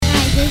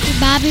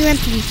Bobby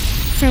Rempe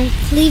from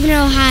Cleveland,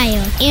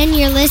 Ohio, and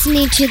you're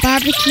listening to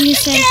Barbecue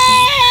Central.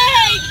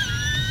 Yay!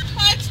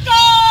 Let's go!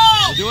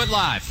 We'll do it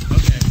live.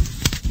 Okay.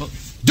 Well,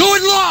 do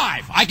it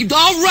live!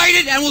 I'll write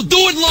it and we'll do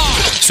it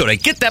live! So to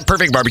get that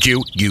perfect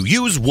barbecue, you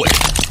use wood.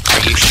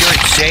 Are you sure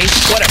it's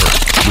safe? Whatever.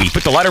 We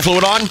put the lighter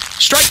fluid on,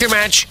 strike the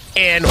match,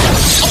 and...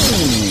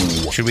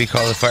 Oh! Should we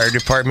call the fire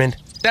department?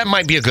 That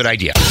might be a good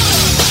idea.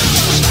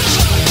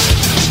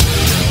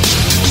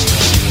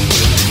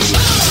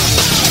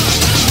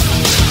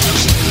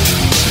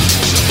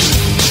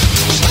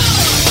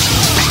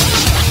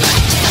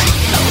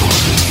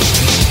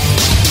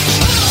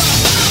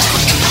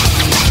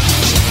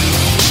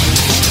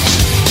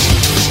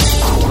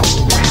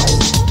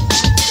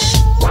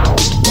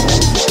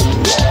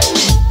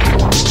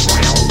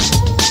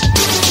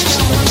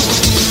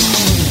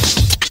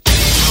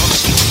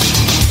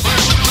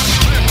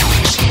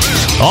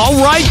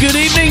 All right, good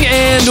evening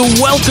and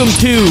welcome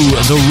to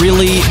the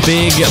Really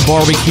Big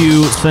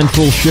Barbecue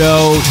Central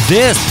Show.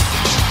 This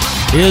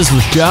is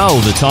the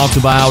show that talks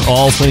about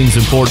all things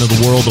important in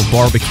the world of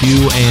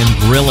barbecue and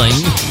grilling.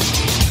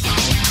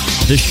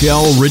 This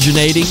show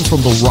originating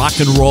from the Rock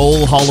and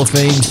Roll Hall of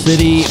Fame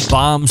city,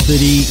 Bomb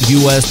City,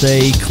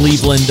 USA,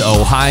 Cleveland,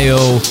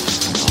 Ohio,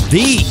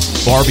 the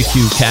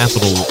barbecue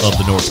capital of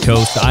the North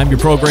Coast. I'm your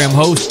program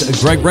host,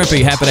 Greg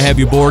Rempe. Happy to have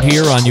you aboard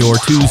here on your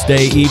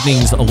Tuesday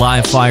evening's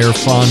live fire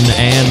fun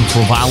and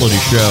frivolity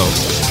show.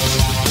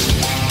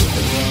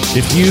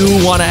 If you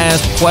want to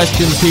ask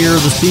questions here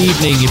this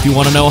evening, if you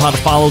want to know how to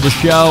follow the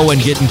show and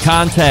get in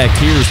contact,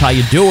 here's how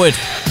you do it.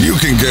 You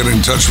can get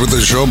in touch with the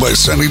show by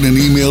sending an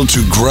email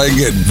to Greg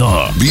at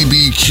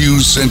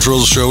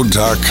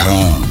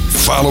bbqcentralshow.com.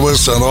 Follow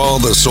us on all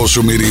the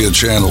social media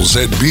channels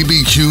at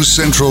BBQ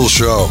Central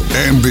Show.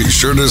 And be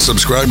sure to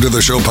subscribe to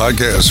the show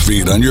podcast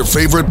feed on your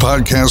favorite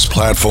podcast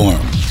platform.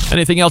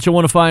 Anything else you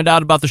want to find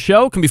out about the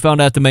show can be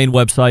found at the main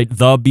website,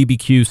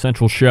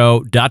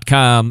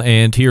 thebbqcentralshow.com.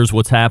 And here's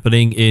what's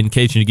happening in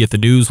case you get the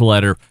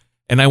newsletter.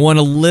 And I went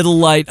a little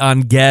light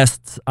on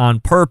guests on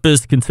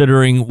purpose,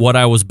 considering what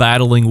I was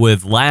battling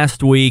with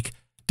last week.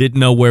 Didn't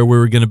know where we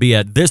were going to be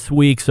at this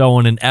week. So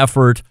in an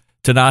effort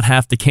to not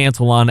have to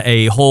cancel on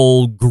a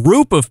whole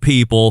group of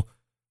people,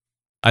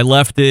 I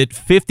left it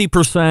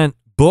 50%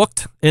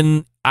 booked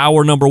in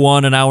hour number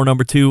one and hour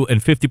number two,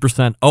 and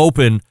 50%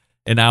 open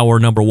in hour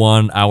number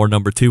one, hour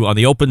number two. On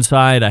the open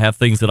side, I have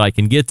things that I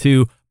can get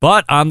to.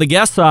 But on the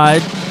guest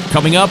side,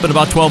 coming up in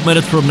about 12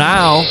 minutes from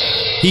now,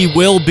 he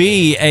will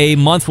be a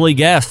monthly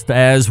guest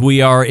as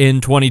we are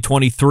in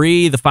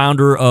 2023. The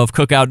founder of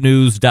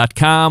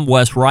CookOutNews.com,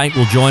 Wes Wright,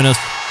 will join us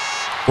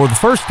for the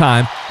first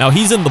time. Now,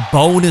 he's in the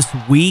bonus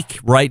week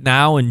right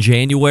now in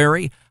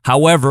January.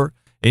 However,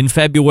 in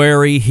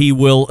February, he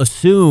will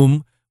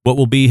assume what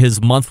will be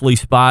his monthly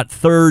spot,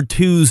 third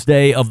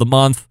Tuesday of the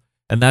month,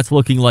 and that's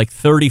looking like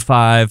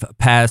 35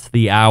 past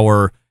the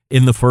hour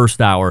in the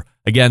first hour.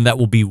 Again, that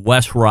will be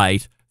Wes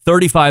Wright.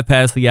 35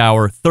 past the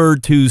hour,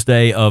 third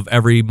Tuesday of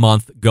every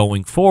month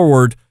going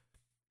forward.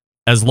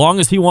 As long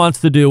as he wants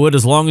to do it,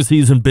 as long as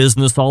he's in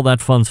business, all that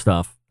fun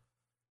stuff.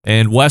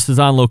 And Wes is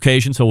on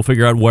location, so we'll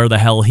figure out where the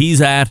hell he's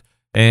at.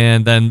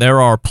 And then there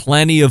are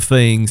plenty of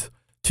things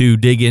to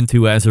dig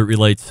into as it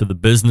relates to the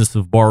business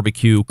of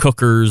barbecue,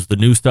 cookers, the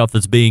new stuff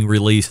that's being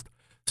released.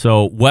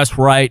 So Wes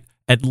Wright,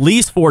 at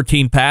least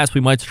 14 past. We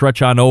might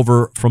stretch on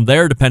over from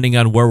there, depending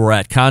on where we're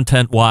at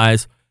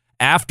content-wise.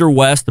 After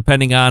West,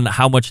 depending on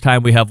how much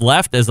time we have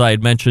left, as I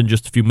had mentioned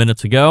just a few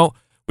minutes ago,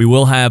 we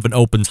will have an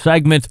open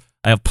segment.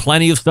 I have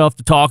plenty of stuff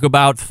to talk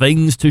about,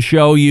 things to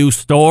show you,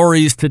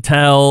 stories to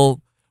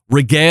tell,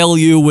 regale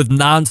you with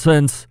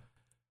nonsense,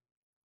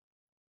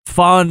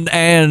 fun,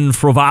 and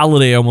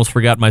frivolity. I almost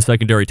forgot my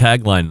secondary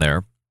tagline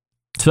there.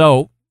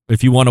 So,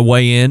 if you want to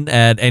weigh in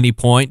at any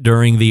point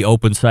during the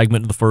open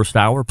segment in the first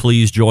hour,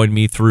 please join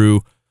me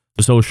through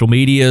the social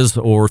medias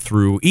or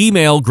through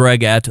email,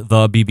 Greg at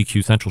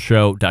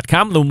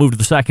thebbqcentralshow.com. Then we'll move to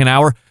the second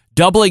hour.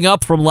 Doubling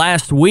up from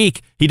last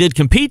week, he did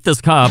compete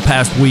this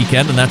past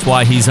weekend, and that's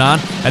why he's on.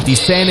 At the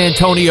San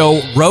Antonio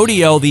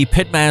Rodeo, the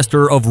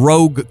pitmaster of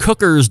Rogue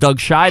Cookers, Doug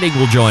Scheiding,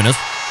 will join us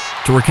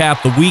to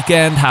recap the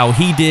weekend, how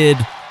he did,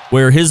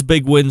 where his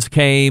big wins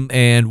came,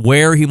 and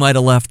where he might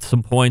have left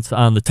some points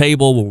on the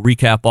table. We'll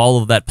recap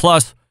all of that.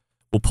 Plus,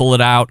 we'll pull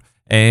it out,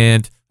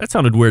 and that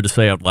sounded weird to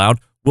say out loud.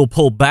 We'll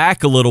pull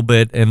back a little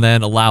bit and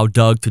then allow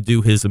Doug to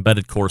do his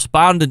embedded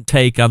correspondent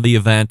take on the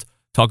event,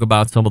 talk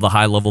about some of the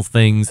high-level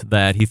things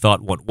that he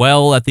thought went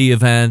well at the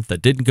event,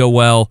 that didn't go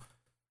well.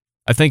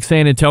 I think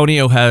San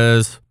Antonio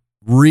has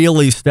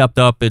really stepped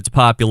up its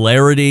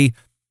popularity,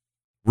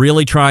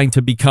 really trying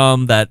to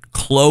become that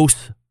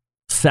close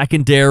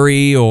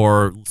secondary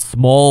or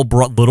small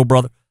little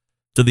brother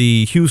to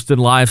the Houston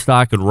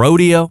Livestock and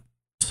Rodeo.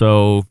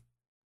 So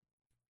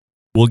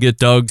we'll get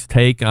Doug's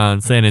take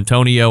on San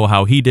Antonio,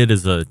 how he did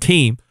as a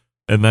team,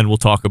 and then we'll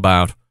talk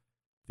about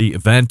the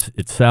event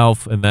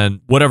itself, and then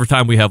whatever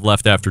time we have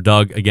left after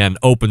Doug, again,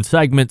 open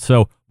segment.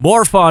 So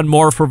more fun,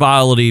 more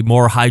frivolity,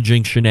 more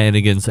hijinks,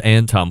 shenanigans,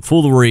 and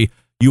tomfoolery.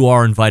 You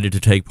are invited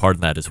to take part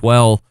in that as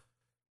well.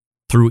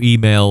 through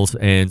emails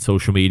and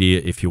social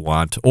media if you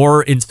want,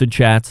 or instant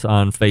chats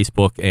on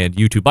Facebook and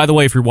YouTube. By the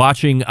way, if you're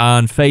watching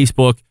on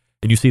Facebook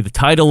and you see the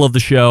title of the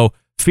show,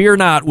 fear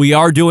not, we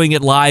are doing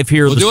it live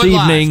here this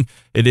evening.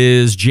 Live. It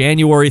is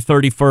January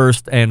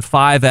 31st and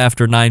 5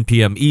 after 9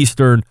 p.m.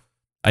 Eastern.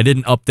 I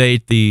didn't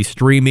update the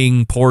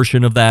streaming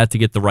portion of that to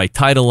get the right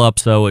title up,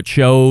 so it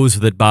shows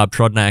that Bob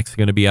Trudnack's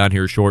going to be on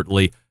here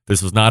shortly.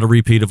 This is not a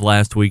repeat of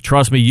last week.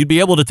 Trust me, you'd be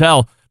able to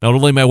tell. Not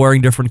only am I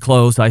wearing different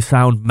clothes, I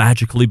sound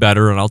magically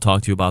better, and I'll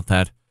talk to you about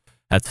that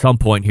at some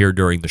point here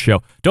during the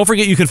show. Don't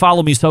forget, you can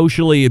follow me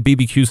socially at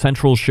BBQ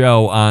Central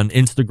Show on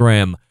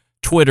Instagram,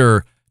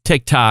 Twitter,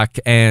 TikTok,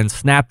 and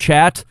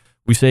Snapchat.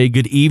 We say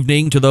good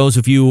evening to those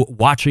of you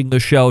watching the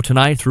show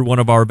tonight through one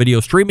of our video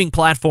streaming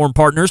platform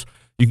partners.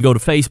 You can go to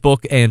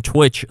Facebook and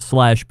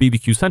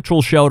Twitch/BBQ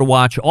Central Show to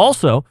watch.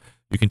 Also,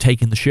 you can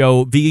take in the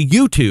show via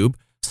YouTube/RD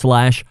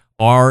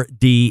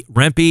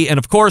Rempe. And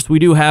of course, we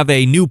do have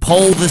a new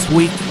poll this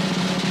week.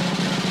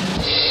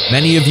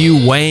 Many of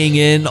you weighing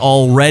in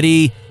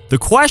already. The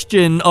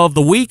question of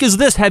the week is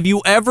this: have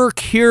you ever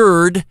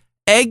cured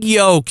egg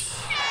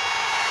yolks?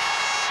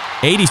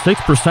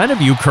 86%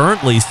 of you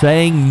currently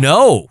saying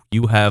no,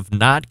 you have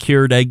not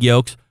cured egg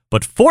yolks,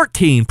 but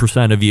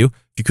 14% of you,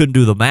 if you couldn't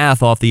do the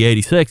math off the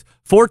 86,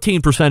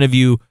 14% of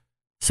you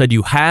said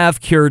you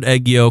have cured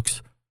egg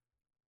yolks.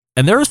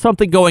 And there is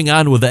something going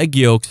on with egg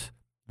yolks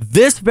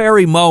this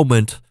very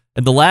moment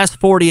in the last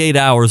 48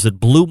 hours that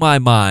blew my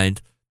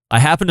mind. I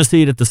happened to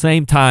see it at the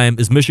same time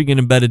as Michigan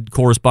embedded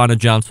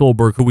correspondent John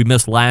Solberg, who we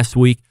missed last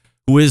week,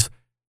 who is,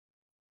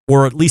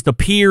 or at least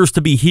appears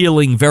to be,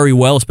 healing very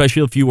well,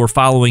 especially if you were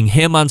following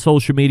him on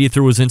social media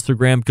through his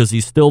Instagram, because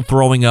he's still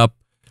throwing up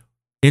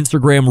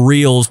Instagram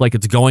reels like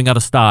it's going out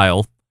of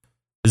style.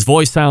 His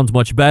voice sounds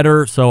much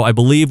better, so I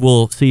believe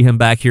we'll see him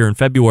back here in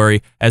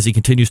February as he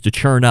continues to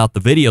churn out the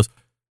videos.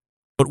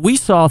 But we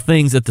saw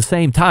things at the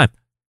same time.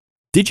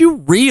 Did you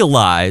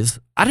realize,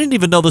 I didn't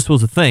even know this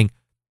was a thing,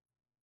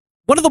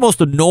 one of the most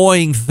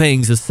annoying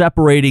things is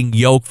separating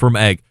yolk from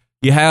egg.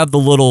 You have the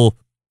little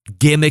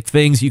gimmick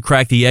things you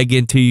crack the egg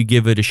into, you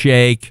give it a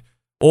shake,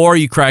 or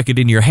you crack it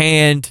in your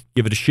hand,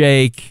 give it a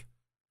shake.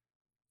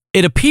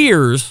 It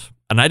appears,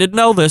 and I didn't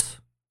know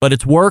this, but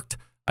it's worked.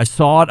 I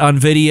saw it on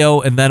video,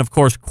 and then, of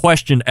course,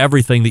 question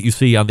everything that you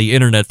see on the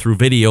internet through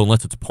video,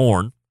 unless it's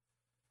porn.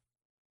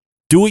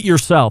 Do it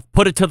yourself.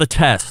 Put it to the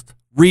test.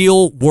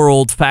 Real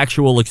world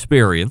factual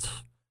experience.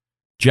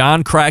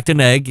 John cracked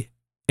an egg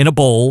in a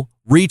bowl,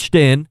 reached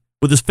in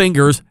with his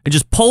fingers, and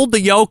just pulled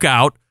the yolk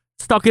out,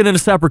 stuck it in a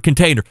separate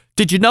container.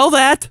 Did you know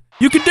that?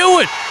 You can do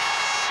it.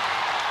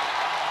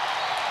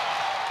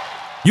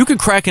 You can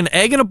crack an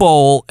egg in a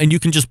bowl, and you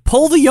can just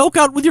pull the yolk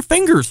out with your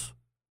fingers.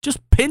 Just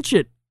pinch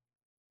it.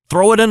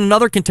 Throw it in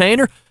another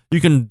container.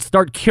 You can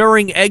start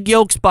curing egg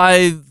yolks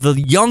by the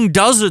young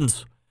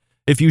dozens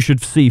if you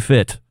should see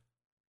fit,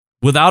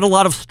 without a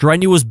lot of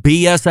strenuous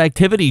BS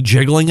activity,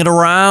 jiggling it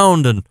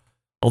around and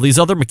all these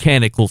other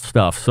mechanical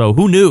stuff. So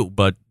who knew?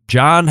 But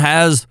John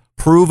has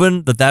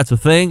proven that that's a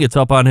thing. It's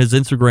up on his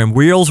Instagram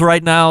Reels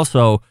right now.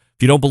 So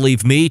if you don't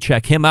believe me,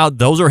 check him out.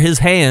 Those are his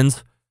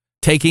hands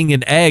taking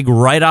an egg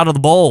right out of the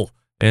bowl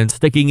and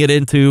sticking it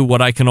into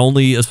what I can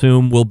only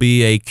assume will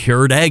be a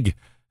cured egg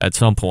at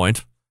some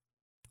point.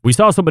 We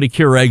saw somebody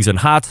cure eggs in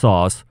hot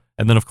sauce,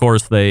 and then, of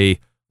course, they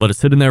let it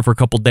sit in there for a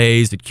couple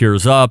days. It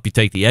cures up. You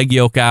take the egg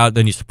yolk out,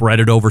 then you spread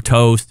it over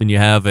toast, and you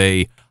have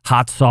a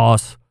hot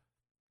sauce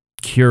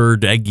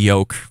cured egg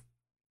yolk.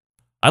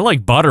 I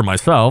like butter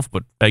myself,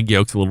 but egg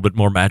yolk's a little bit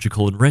more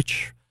magical and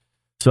rich.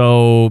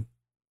 So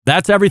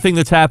that's everything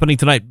that's happening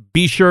tonight.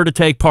 Be sure to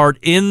take part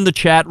in the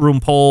chat room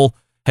poll.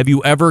 Have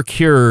you ever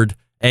cured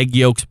egg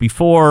yolks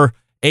before?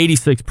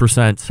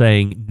 86%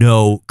 saying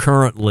no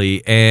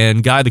currently.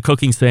 And Guy the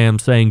Cooking Sam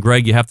saying,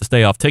 Greg, you have to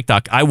stay off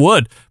TikTok. I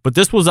would, but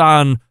this was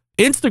on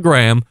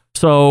Instagram,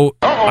 so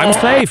I'm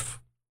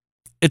safe.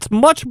 It's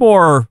much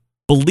more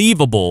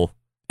believable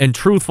and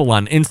truthful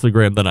on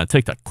Instagram than on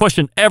TikTok.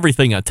 Question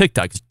everything on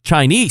TikTok. It's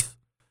Chinese.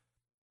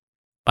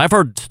 I've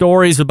heard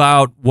stories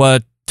about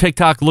what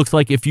TikTok looks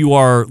like if you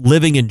are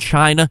living in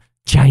China,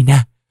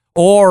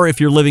 or if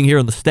you're living here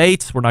in the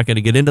States. We're not going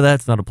to get into that.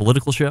 It's not a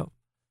political show.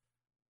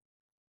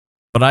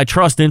 But I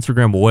trust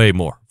Instagram way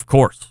more, of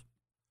course.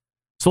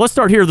 So let's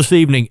start here this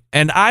evening.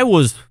 And I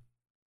was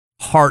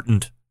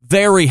heartened,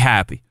 very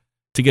happy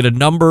to get a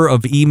number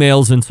of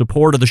emails in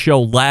support of the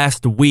show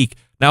last week.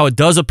 Now, it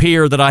does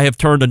appear that I have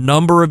turned a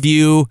number of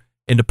you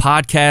into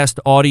podcast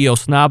audio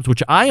snobs,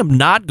 which I am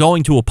not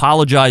going to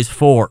apologize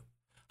for.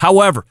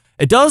 However,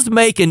 it does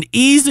make an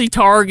easy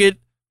target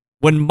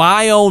when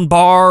my own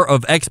bar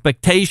of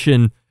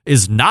expectation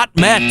is not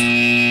met.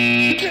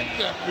 Get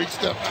that big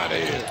stuff out of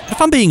here.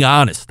 If I'm being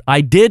honest,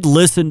 I did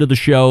listen to the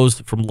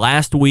shows from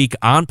last week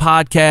on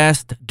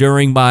podcast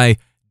during my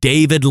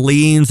David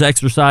Lean's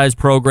exercise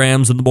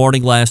programs in the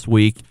morning last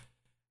week,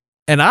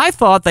 and I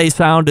thought they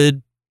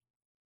sounded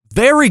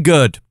very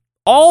good,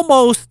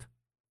 almost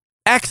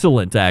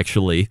excellent,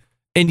 actually.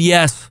 And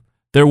yes,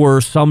 there were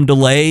some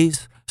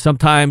delays,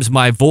 Sometimes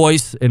my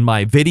voice and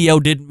my video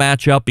didn't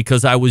match up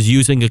because I was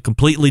using a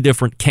completely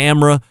different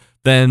camera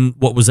than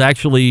what was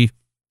actually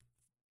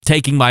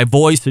taking my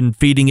voice and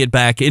feeding it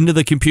back into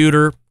the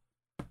computer.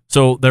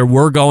 So there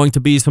were going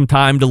to be some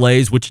time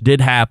delays, which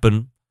did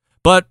happen.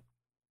 But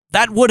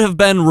that would have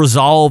been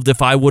resolved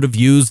if I would have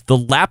used the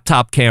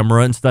laptop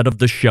camera instead of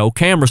the show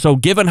camera. So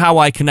given how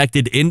I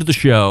connected into the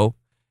show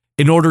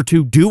in order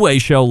to do a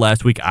show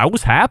last week, I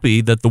was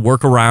happy that the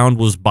workaround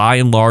was by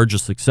and large a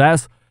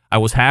success. I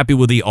was happy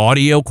with the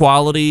audio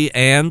quality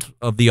and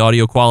of the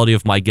audio quality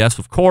of my guests,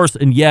 of course.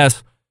 And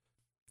yes,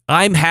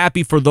 I'm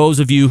happy for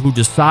those of you who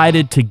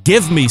decided to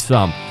give me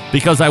some,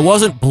 because I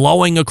wasn't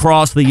blowing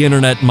across the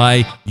internet in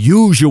my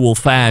usual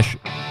fashion.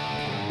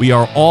 We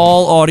are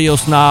all audio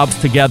snobs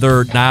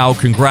together now.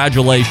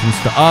 Congratulations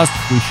to us.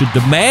 We should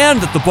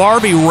demand that the bar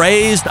be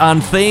raised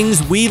on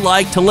things we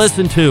like to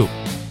listen to.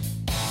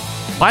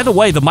 By the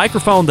way, the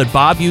microphone that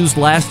Bob used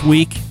last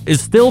week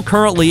is still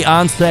currently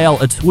on sale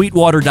at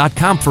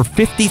sweetwater.com for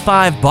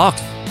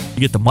 $55. You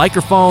get the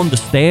microphone, the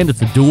stand.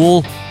 It's a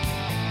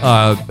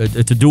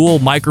dual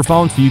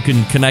microphone, so you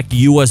can connect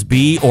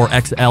USB or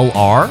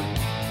XLR.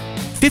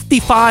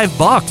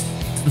 $55.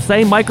 It's the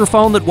same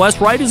microphone that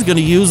Wes Wright is going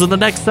to use in the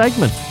next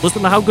segment.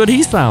 Listen to how good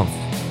he sounds.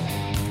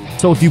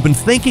 So if you've been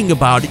thinking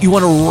about it, you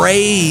want to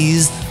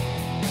raise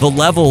the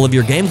level of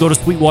your game, go to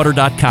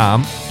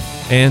sweetwater.com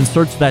and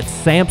search that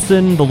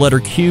Samson, the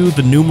letter Q,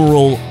 the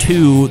numeral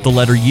 2, the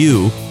letter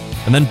U,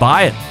 and then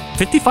buy it.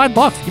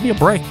 $55. Give me a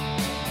break.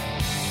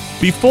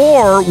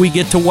 Before we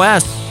get to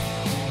Wes,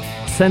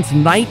 since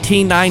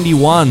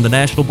 1991, the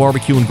National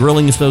Barbecue and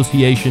Grilling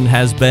Association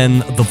has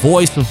been the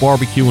voice of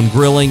barbecue and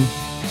grilling,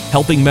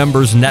 helping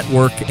members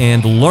network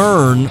and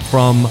learn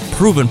from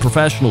proven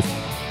professionals.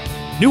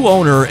 New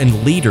owner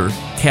and leader,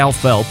 Cal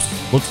Phelps,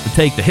 looks to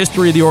take the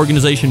history of the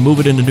organization,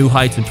 move it into new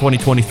heights in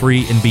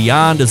 2023 and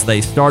beyond as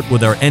they start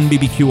with our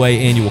NBBQA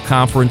annual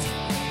conference,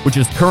 which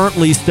is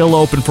currently still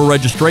open for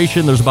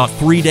registration. There's about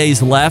 3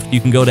 days left. You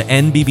can go to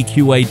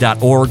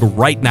nbbqa.org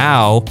right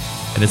now,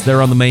 and it's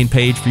there on the main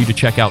page for you to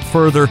check out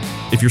further.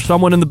 If you're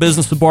someone in the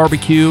business of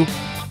barbecue,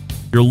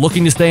 you're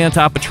looking to stay on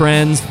top of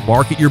trends,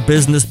 market your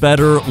business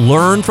better,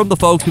 learn from the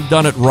folks who've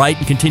done it right,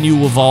 and continue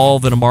to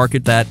evolve in a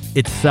market that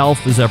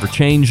itself is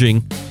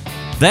ever-changing,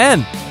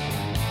 then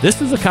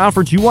this is a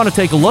conference you want to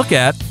take a look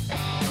at.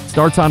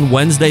 Starts on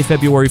Wednesday,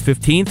 February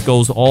 15th,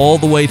 goes all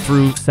the way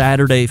through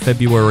Saturday,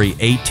 February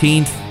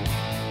 18th.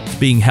 It's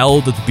being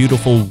held at the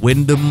beautiful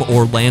Wyndham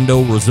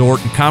Orlando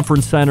Resort and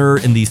Conference Center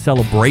in the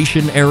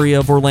Celebration area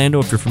of Orlando,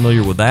 if you're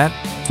familiar with that.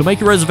 So make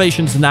your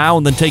reservations now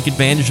and then take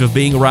advantage of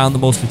being around the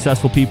most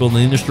successful people in the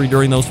industry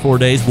during those 4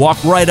 days.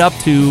 Walk right up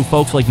to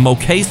folks like Mo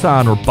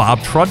Cason or Bob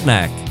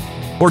Trudnak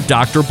or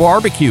Dr.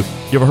 Barbecue.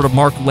 You ever heard of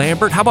Mark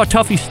Lambert? How about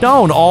Tuffy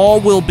Stone? All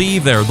will be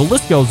there. The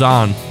list goes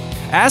on.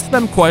 Ask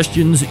them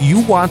questions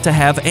you want to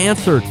have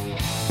answered.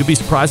 You'll be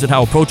surprised at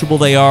how approachable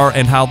they are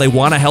and how they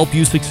want to help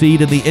you succeed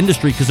in the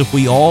industry, because if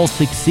we all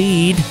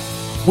succeed,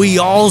 we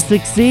all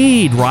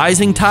succeed.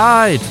 Rising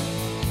tide.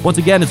 Once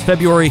again, it's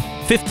February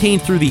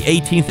 15th through the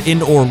 18th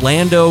in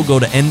Orlando. Go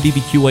to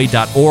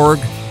nbbqa.org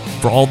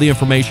for all the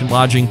information,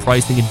 lodging,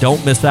 pricing, and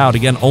don't miss out.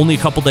 Again, only a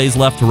couple days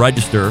left to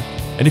register.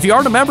 And if you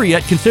aren't a member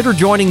yet, consider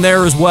joining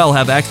there as well.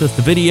 Have access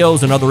to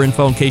videos and other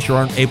info in case you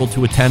aren't able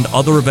to attend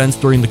other events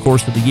during the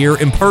course of the year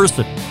in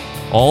person.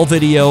 All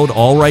videoed,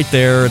 all right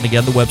there. And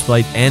again, the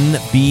website,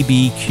 nbbqa.org.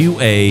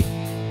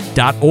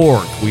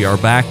 We are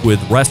back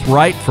with Wes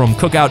Wright from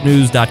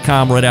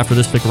CookOutNews.com right after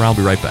this. Stick around.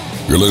 We'll be right back.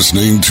 You're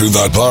listening to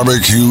the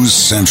Barbecue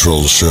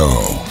Central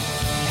Show.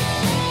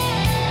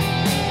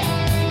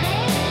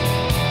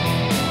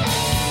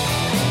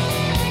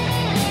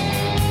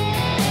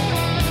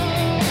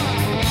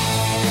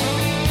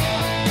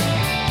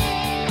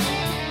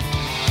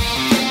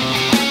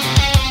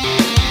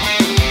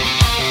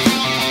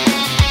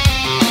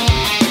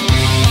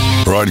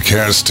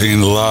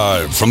 Broadcasting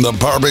live from the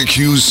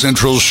Barbecue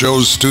Central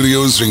Show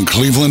studios in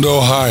Cleveland,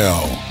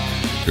 Ohio.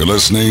 You're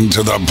listening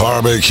to the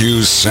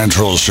Barbecue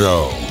Central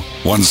Show.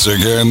 Once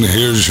again,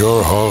 here's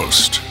your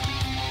host,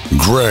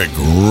 Greg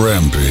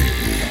Rempe.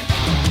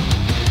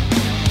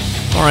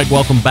 All right,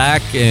 welcome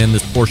back. And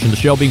this portion of the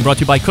show being brought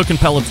to you by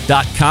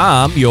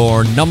CookandPellets.com,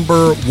 your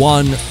number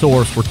one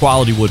source for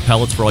quality wood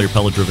pellets for all your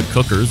pellet-driven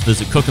cookers.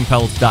 Visit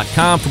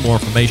CookandPellets.com for more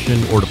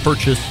information or to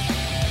purchase.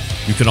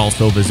 You can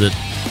also visit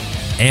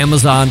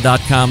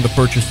Amazon.com to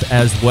purchase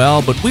as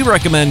well, but we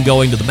recommend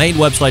going to the main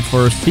website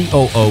first,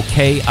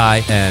 COOKIN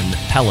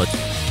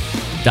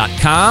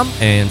pellets.com,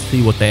 and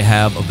see what they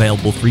have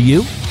available for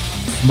you,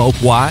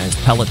 smoke-wise,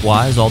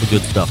 pellet-wise, all the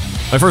good stuff.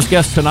 My first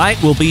guest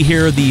tonight will be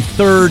here the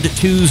third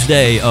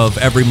Tuesday of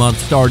every month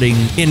starting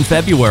in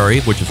February,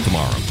 which is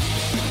tomorrow,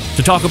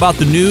 to talk about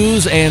the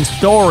news and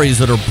stories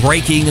that are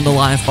breaking in the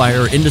live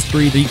fire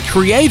industry. The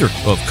creator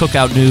of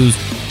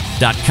CookOutNews.com,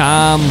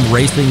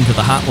 racing to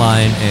the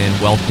hotline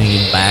and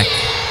welcoming back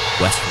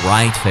Wes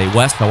Wright. Hey,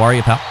 Wes, how are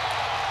you, pal?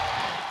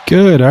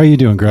 Good. How are you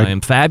doing, Greg? I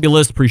am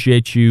fabulous.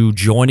 Appreciate you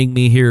joining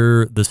me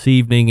here this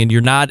evening. And you're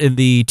not in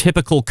the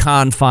typical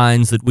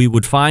confines that we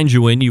would find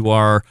you in. You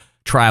are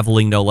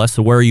traveling, no less.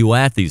 So where are you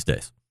at these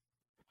days?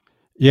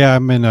 Yeah,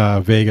 I'm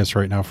in Vegas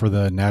right now for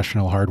the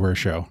National Hardware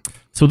Show.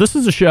 So this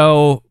is a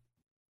show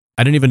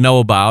I didn't even know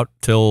about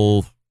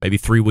till maybe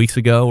 3 weeks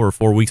ago or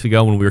 4 weeks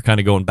ago when we were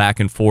kind of going back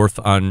and forth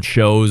on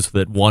shows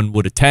that one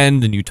would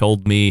attend. And you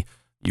told me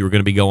you were going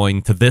to be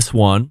going to this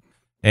one.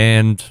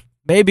 And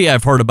maybe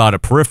I've heard about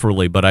it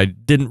peripherally, but I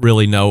didn't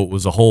really know it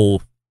was a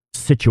whole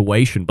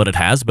situation, but it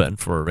has been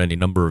for any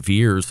number of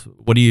years.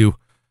 What do you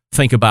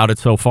think about it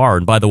so far?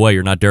 And by the way,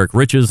 you're not Derek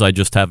Riches. I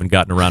just haven't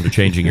gotten around to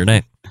changing your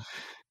name.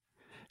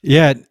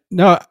 Yeah,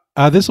 no,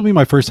 this will be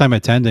my first time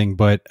attending,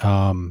 but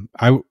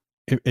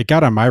it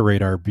got on my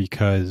radar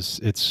because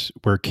it's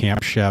where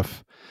Camp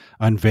Chef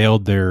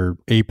unveiled their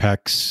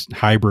Apex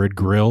hybrid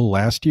grill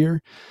last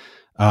year.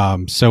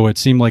 So it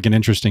seemed like an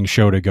interesting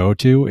show to go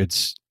to.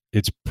 It's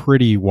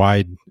pretty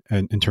wide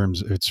in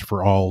terms, it's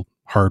for all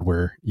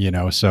hardware,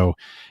 so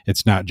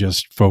it's not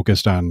just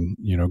focused on,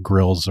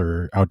 grills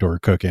or outdoor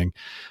cooking.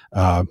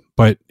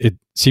 But it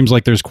seems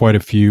like there's quite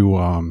a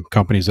few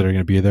companies that are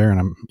going to be there,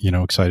 and I'm,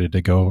 excited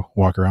to go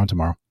walk around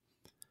tomorrow.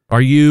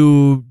 Are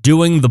you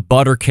doing the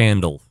butter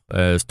candle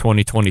as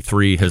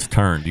 2023 has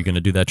turned? You going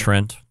to do that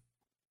trend?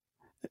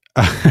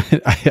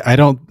 I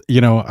don't,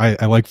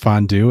 I like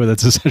fondue.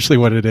 That's essentially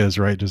what it is,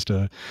 right? Just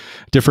a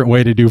different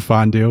way to do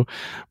fondue.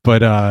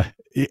 But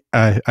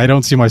I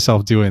don't see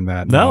myself doing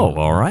that. No.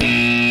 All right.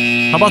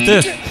 How about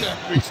this?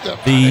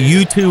 The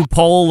YouTube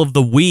poll of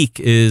the week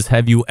is,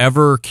 have you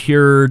ever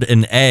cured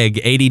an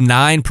egg?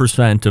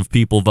 89% of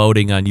people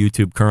voting on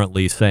YouTube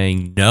currently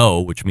saying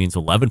no, which means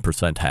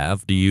 11%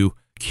 have. Do you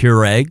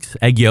cure eggs?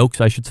 Egg yolks,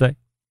 I should say.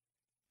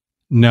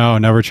 No,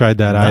 never tried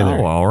that either.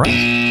 Oh, all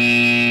right.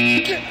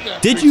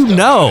 Did you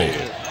know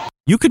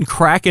you can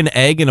crack an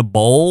egg in a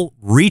bowl,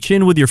 reach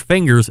in with your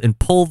fingers, and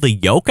pull the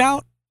yolk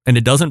out, and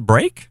it doesn't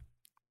break?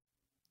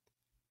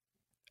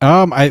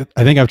 I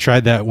think I've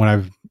tried that when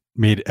I've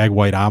made egg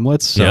white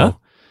omelets. So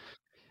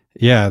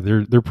yeah,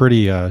 they're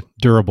pretty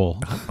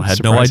durable. I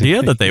had no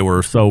idea that they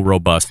were so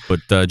robust.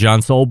 But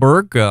John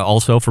Solberg,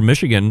 also from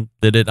Michigan,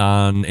 did it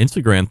on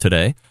Instagram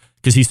today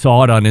because he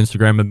saw it on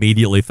Instagram,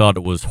 immediately thought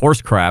it was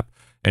horse crap,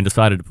 and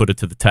decided to put it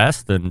to the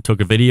test and took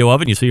a video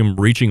of it. And you see him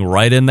reaching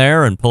right in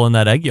there and pulling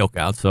that egg yolk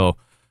out. So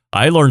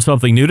I learned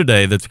something new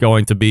today that's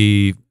going to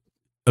be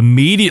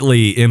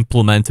immediately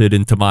implemented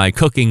into my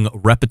cooking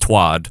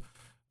repertoire.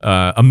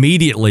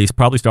 Immediately,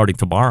 probably starting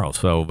tomorrow.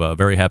 So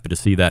very happy to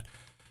see that.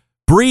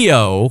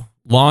 Brio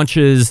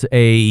launches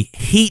a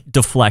heat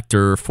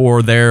deflector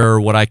for their,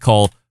 what I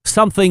call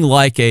something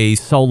like a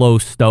solo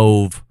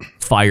stove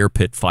fire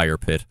pit.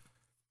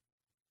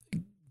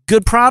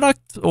 Good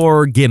product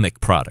or gimmick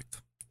product?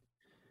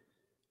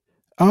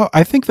 Oh,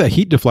 I think the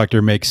heat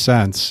deflector makes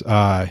sense.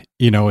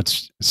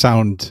 It's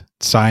sound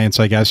science,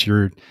 I guess.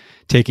 You're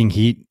taking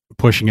heat,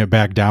 pushing it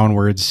back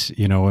downwards,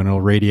 and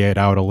it'll radiate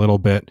out a little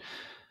bit.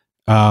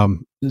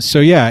 So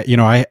yeah,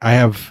 I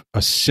have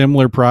a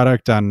similar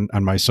product on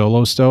my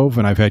solo stove,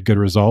 and I've had good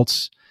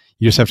results.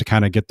 You just have to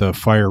kind of get the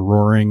fire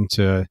roaring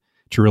to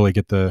really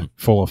get the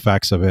full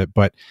effects of it.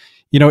 But,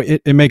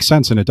 it makes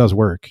sense and it does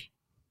work.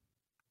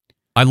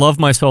 I love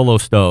my solo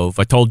stove.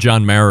 I told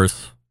John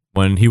Maris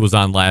when he was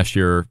on last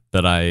year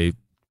that I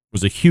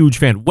was a huge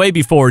fan. Way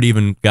before it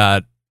even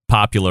got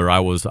popular, I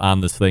was on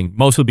this thing,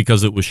 mostly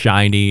because it was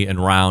shiny and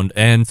round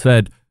and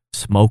said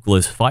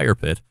smokeless fire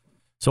pit.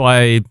 So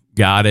I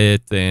got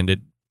it, and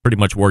it pretty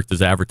much worked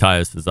as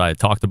advertised, as I had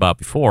talked about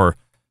before.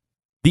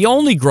 The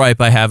only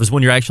gripe I have is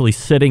when you're actually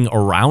sitting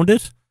around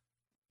it,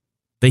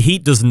 the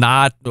heat does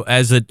not,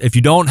 if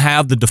you don't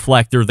have the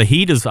deflector, the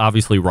heat is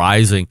obviously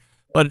rising.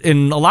 But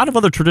in a lot of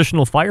other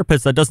traditional fire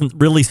pits, that doesn't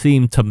really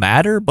seem to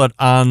matter. But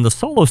on the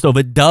solo stove,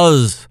 it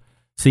does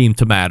seem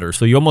to matter.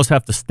 So you almost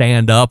have to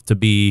stand up to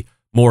be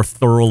more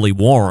thoroughly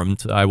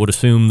warmed. I would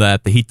assume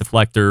that the heat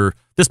deflector,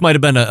 this might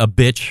have been a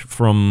bitch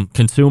from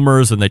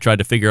consumers, and they tried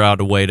to figure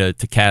out a way to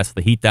cast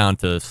the heat down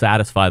to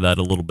satisfy that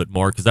a little bit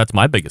more, because that's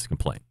my biggest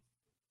complaint.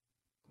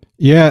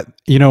 Yeah,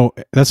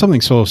 that's something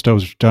Solo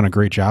Stove's done a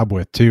great job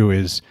with, too,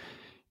 is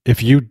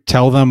if you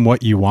tell them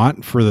what you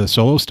want for the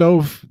Solo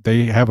Stove,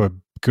 they have a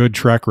good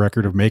track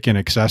record of making an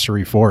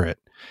accessory for it.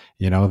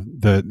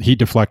 The heat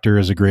deflector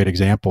is a great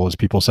example, as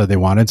people said they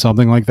wanted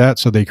something like that,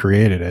 so they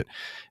created it.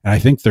 And I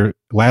think their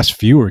last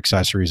few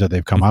accessories that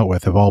they've come out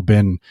with have all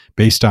been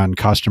based on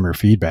customer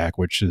feedback,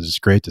 which is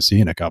great to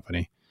see in a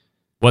company.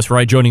 Wes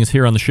Wright joining us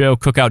here on the show,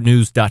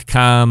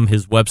 cookoutnews.com,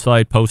 his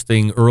website,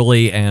 posting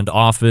early and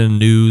often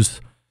news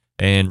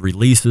and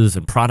releases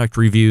and product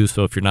reviews.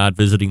 So if you're not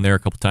visiting there a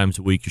couple times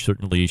a week, you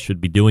certainly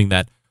should be doing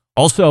that.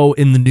 Also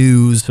in the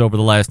news over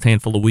the last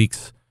handful of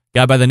weeks, a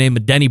guy by the name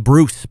of Denny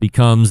Bruce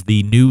becomes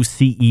the new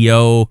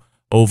CEO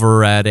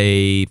over at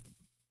a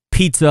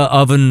pizza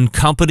oven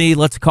company,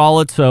 let's call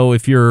it. So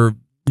if you're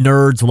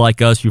nerds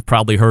like us, you've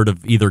probably heard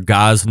of either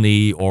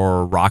Gosney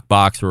or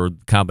Rockbox, or a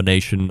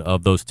combination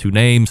of those two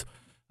names.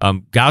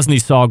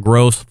 Gosney saw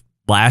growth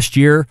last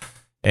year,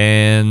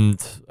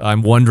 And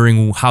I'm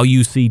wondering how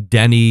you see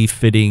Denny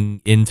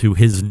fitting into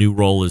his new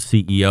role as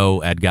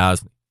CEO at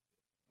Gosney.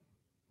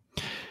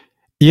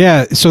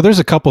 Yeah, so there's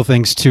a couple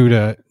things too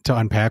to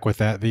unpack with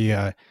that.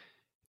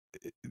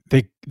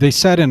 They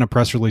said in a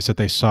press release that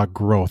they saw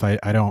growth. They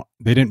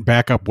didn't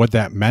back up what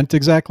that meant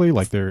exactly.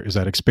 Like, is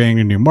that expanding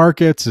to new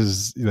markets?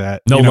 Is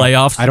that no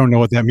layoffs? I don't know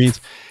what that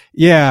means.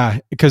 Yeah,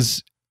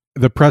 because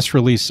the press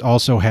release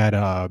also had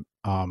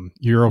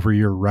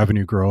year-over-year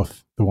revenue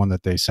growth, the one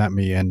that they sent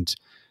me, and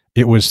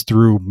it was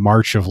through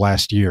March of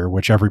last year,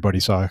 which everybody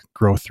saw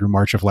growth through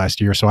March of last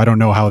year. So I don't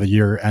know how the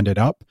year ended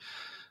up.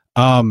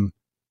 I'm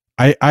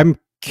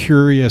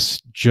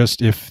curious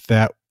just if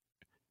that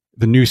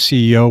the new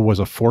CEO was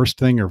a forced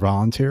thing or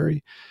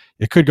voluntary.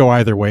 It could go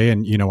either way,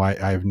 and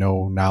I have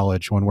no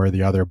knowledge one way or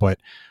the other. But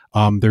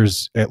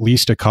there's at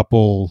least a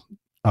couple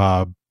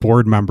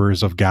board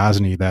members of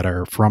Gosney that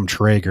are from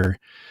Traeger.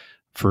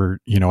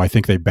 I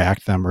think they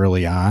backed them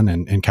early on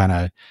and kind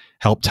of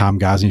helped Tom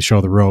Gosney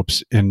show the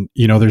ropes. And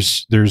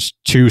there's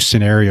two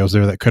scenarios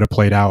there that could have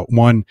played out.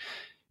 One,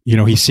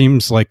 he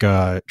seems like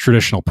a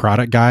traditional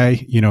product guy.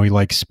 He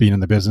likes being in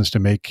the business to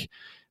make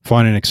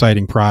fun and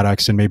exciting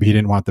products, and maybe he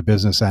didn't want the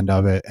business end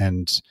of it,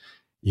 and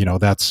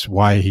that's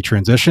why he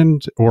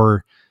transitioned.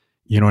 Or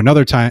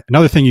another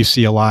thing you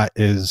see a lot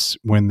is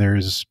when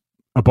there's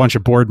a bunch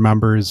of board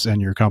members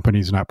and your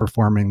company's not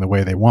performing the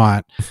way they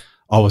want,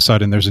 all of a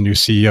sudden there's a new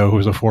CEO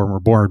who's a former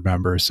board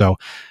member. So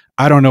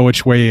I don't know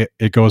which way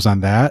it goes on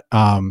that.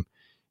 I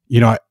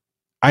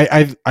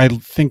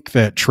think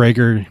that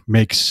Traeger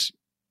makes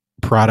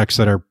products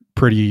that are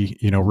pretty,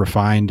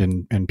 refined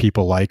and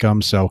people like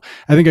them. So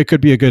I think it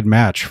could be a good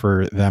match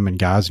for them and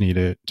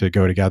Gosney to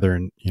go together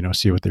and,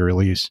 see what they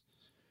release.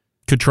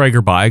 Could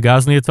Traeger buy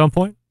Gosney at some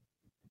point?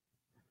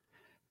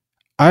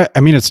 I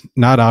mean, it's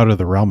not out of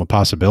the realm of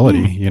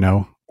possibility.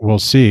 We'll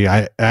see.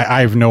 I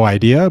have no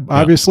idea,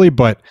 obviously,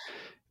 but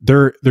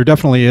there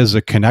definitely is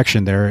a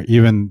connection there.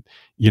 Even,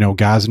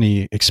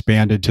 Gosney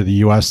expanded to the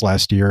U.S.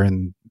 last year,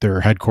 and their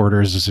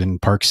headquarters is in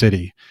Park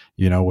City,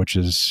 which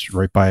is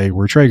right by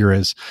where Traeger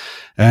is.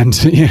 And,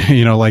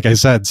 like I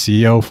said,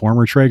 CEO,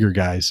 former Traeger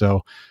guy.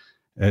 So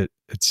it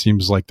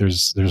seems like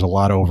there's a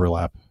lot of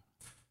overlap.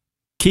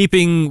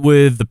 Keeping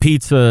with the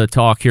pizza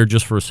talk here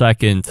just for a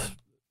second,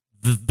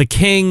 the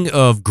king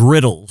of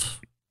griddles,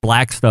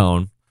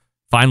 Blackstone,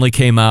 finally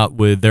came out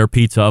with their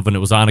pizza oven. It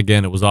was on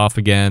again, it was off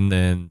again,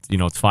 and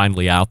it's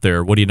finally out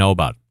there. What do you know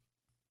about it?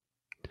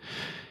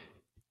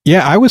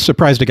 Yeah, I was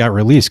surprised it got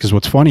released, because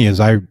what's funny is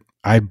I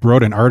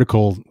wrote an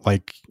article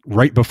like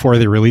right before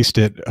they released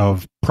it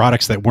of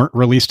products that weren't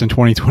released in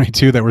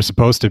 2022 that were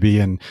supposed to be,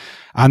 and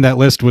on that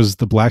list was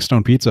the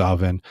Blackstone pizza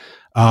oven.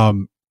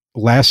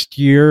 Last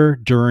year,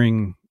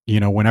 during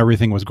when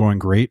everything was going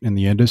great in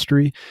the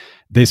industry,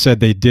 they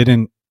said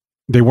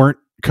they weren't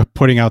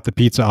putting out the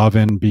pizza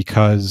oven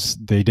because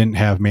they didn't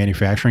have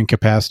manufacturing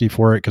capacity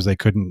for it, because they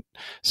couldn't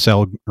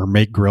sell or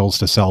make grills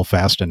to sell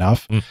fast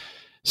enough.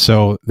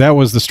 So that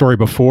was the story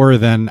before.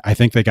 Then I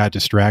think they got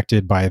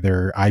distracted by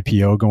their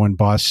IPO going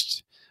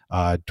bust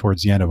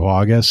towards the end of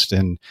August,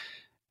 and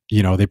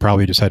they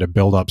probably just had to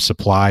build up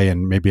supply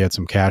and maybe had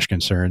some cash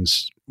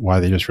concerns why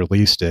they just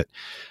released it.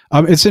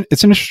 It's an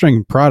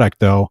interesting product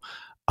though.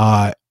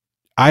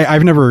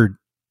 I've never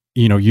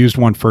used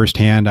one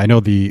firsthand. I know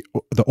the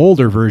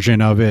older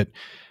version of it.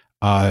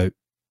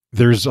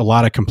 There's a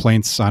lot of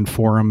complaints on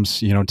forums.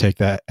 Take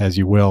that as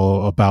you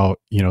will, about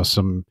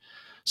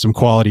some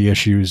quality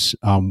issues,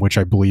 which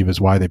I believe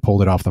is why they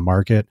pulled it off the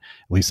market.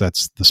 At least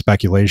that's the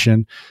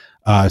speculation.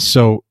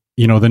 So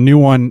the new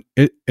one,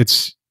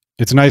 it's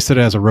nice that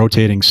it has a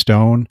rotating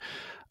stone.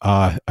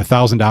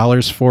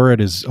 $1,000 for it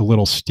is a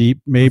little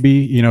steep,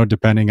 maybe,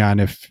 depending on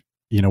if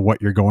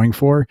what you're going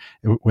for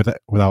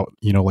without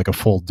like a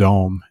full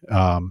dome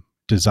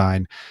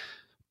design.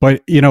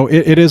 But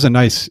it is a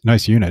nice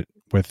unit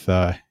with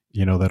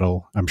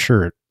that'll, I'm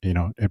sure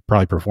it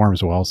probably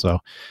performs well. So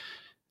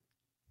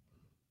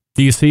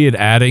do you see it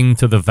adding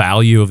to the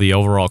value of the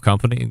overall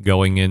company,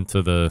 going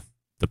into the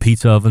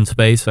pizza oven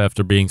space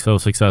after being so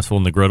successful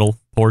in the griddle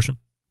portion?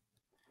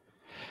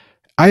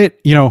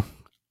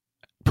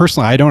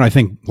 Personally, I don't. I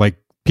think like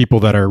people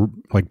that are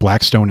like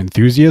Blackstone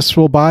enthusiasts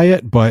will buy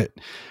it, but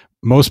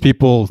most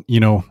people,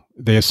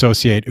 they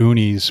associate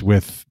unis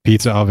with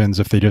pizza ovens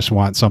if they just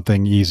want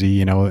something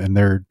easy, and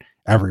they're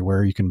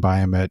everywhere. You can buy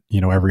them at,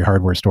 every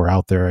hardware store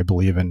out there, I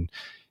believe, in,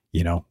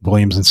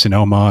 Williams and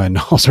Sonoma and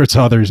all sorts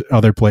of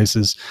other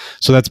places.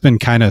 So that's been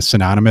kind of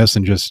synonymous,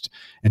 and just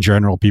in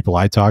general, people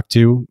I talk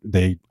to,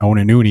 they own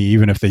an uni,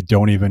 even if they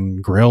don't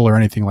even grill or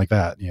anything like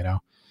that,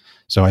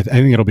 So I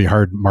think it'll be a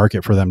hard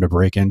market for them to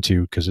break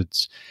into, because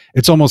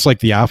it's almost like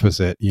the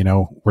opposite,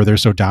 where they're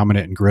so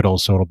dominant in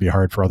griddles. So it'll be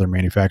hard for other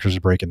manufacturers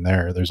to break in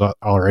there. There's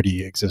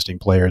already existing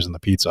players in the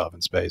pizza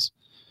oven space.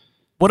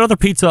 What other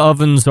pizza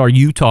ovens are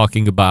you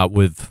talking about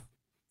with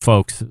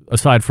folks,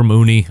 aside from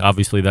Uni?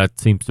 Obviously, that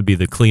seems to be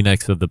the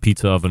Kleenex of the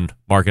pizza oven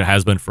market,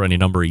 has been for any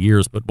number of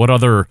years. But what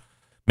other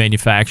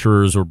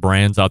manufacturers or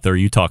brands out there are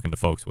you talking to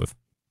folks with?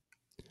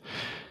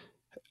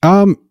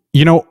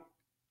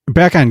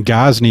 back on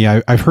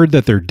Gosney, I've heard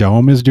that their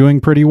dome is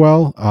doing pretty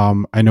well.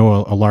 I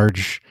know a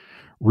large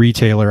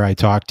retailer I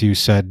talked to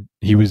said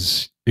he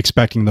was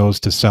expecting those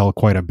to sell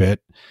quite a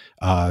bit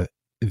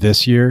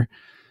this year.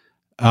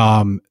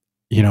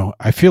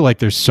 I feel like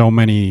there's so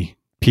many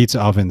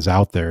pizza ovens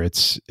out there.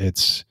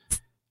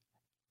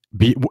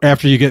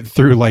 After you get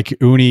through like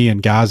Uni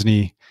and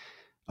Gosney,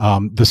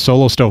 the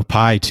Solo Stove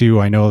Pie too.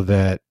 I know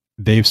that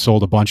they've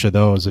sold a bunch of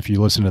those. If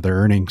you listen to their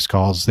earnings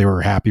calls, they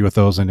were happy with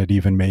those, and it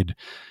even made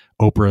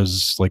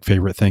Oprah's like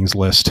favorite things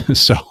list.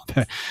 So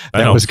that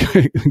was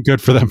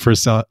good for them for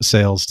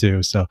sales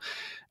too. So,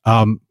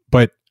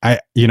 but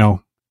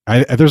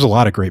there's a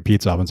lot of great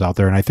pizza ovens out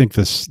there, and I think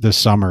this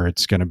summer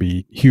it's going to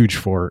be huge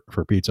for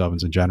pizza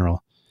ovens in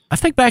general. I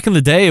think back in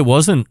the day it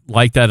wasn't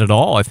like that at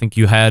all. I think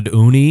you had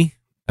Uni,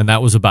 and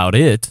that was about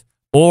it.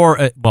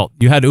 Or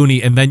you had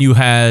Uni, and then you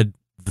had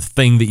the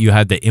thing that you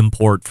had to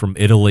import from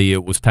Italy.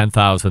 It was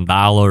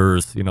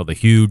 $10,000. The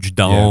huge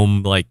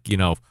dome,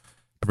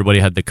 everybody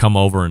had to come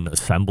over and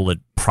assemble it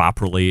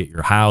properly at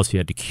your house. You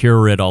had to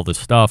cure it, all this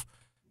stuff.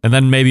 And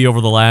then maybe over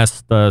the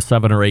last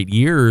 7 or 8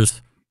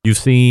 years, you've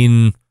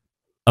seen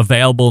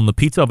available in the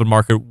pizza oven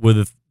market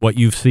with what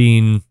you've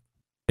seen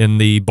in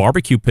the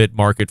barbecue pit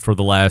market for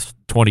the last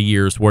 20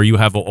 years, where you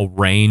have a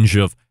range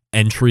of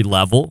entry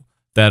level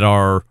that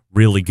are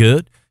really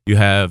good. You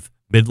have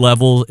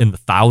mid-level in the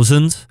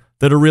thousands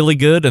that are really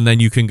good, and then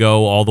you can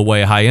go all the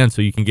way high end.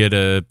 So you can get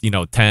a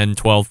 $10,000,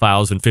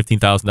 $12,000,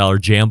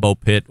 $15,000 Jambo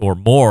pit or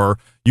more.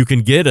 You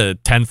can get a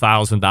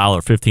 $10,000,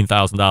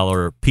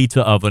 $15,000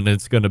 pizza oven, and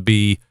it's going to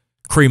be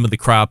cream of the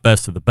crop,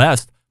 best of the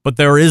best. But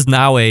there is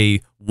now a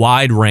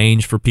wide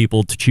range for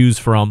people to choose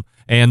from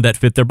and that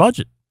fit their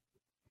budget.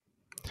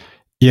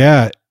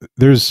 Yeah,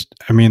 there's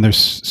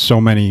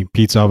so many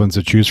pizza ovens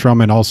to choose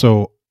from, and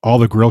also all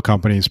the grill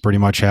companies pretty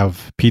much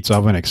have pizza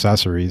oven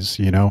accessories.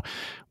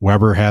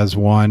 Weber has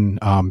one.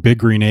 Big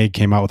Green Egg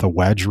came out with a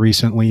wedge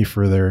recently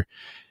for their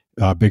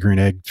Big Green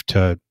Egg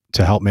to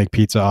help make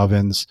pizza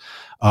ovens.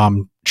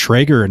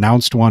 Traeger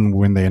announced one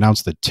when they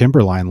announced the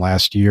Timberline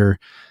last year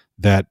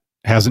that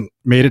hasn't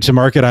made it to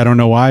market. I don't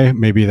know why.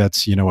 Maybe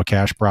that's a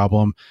cash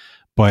problem,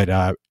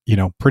 but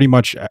pretty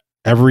much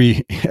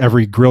every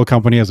grill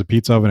company has a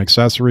pizza oven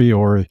accessory,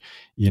 or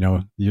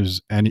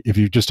if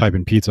you just type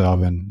in pizza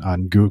oven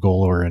on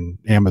Google or in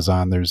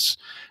Amazon, there's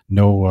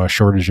no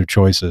shortage of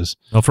choices.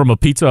 Well, from a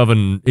pizza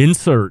oven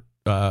insert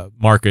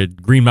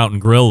market, Green Mountain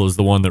Grill is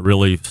the one that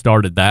really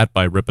started that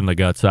by ripping the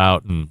guts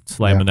out and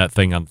slamming that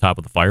thing on the top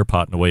of the fire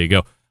pot, and away you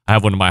go. I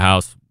have one in my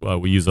house.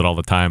 We use it all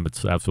the time.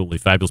 It's absolutely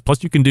fabulous.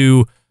 Plus, you can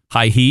do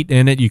high heat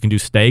in it. You can do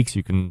steaks.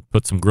 You can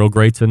put some grill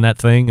grates in that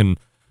thing, and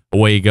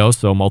away you go.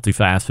 So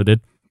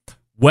multifaceted.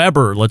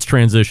 Weber, let's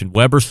transition.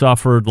 Weber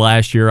suffered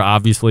last year,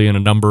 obviously, in a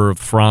number of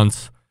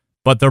fronts,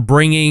 but they're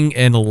bringing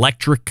an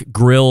electric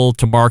grill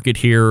to market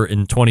here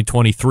in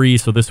 2023.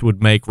 So this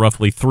would make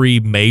roughly 3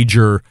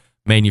 major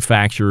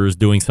manufacturers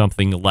doing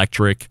something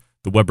electric.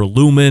 The Weber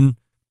Lumen.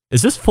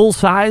 Is this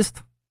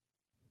full-sized?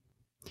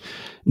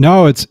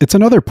 No, it's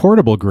another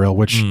portable grill,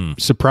 which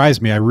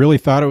surprised me. I really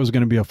thought it was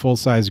going to be a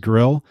full-size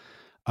grill.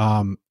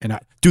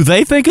 Do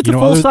they think it's a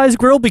full-size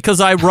grill? Because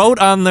I wrote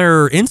on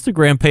their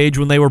Instagram page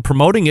when they were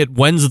promoting it,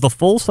 when's the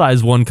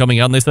full-size one coming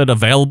out? And they said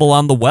available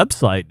on the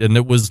website, and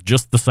it was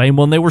just the same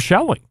one they were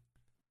showing.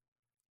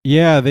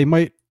 Yeah, they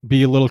might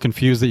be a little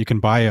confused that you can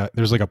buy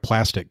there's like a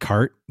plastic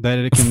cart that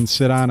it can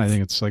sit on. I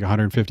think it's like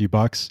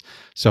 $150.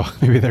 So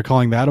maybe they're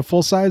calling that a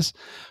full-size.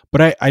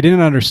 But I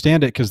didn't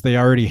understand it because they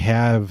already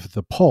have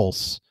the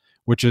Pulse,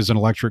 which is an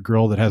electric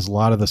grill that has a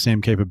lot of the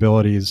same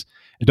capabilities.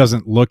 It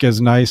doesn't look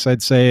as nice,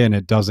 I'd say, and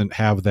it doesn't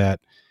have that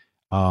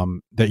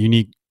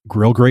unique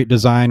grill grate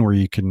design where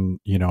you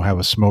can, have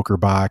a smoker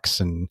box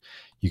and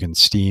you can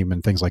steam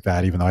and things like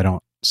that, even though I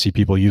don't see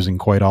people using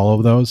quite all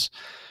of those.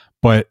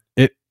 But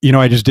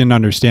I just didn't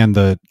understand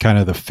the kind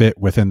of the fit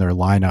within their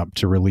lineup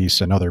to release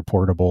another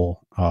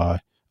portable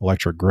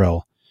electric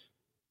grill.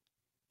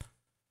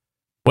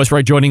 Wes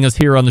Wright joining us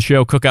here on the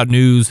show.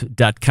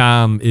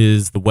 CookoutNews.com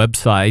is the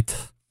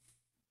website.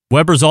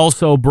 Weber's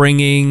also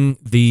bringing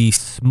the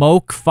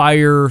Smoke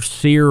Fire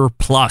Sear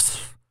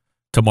Plus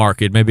to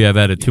market. Maybe I've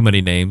added too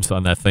many names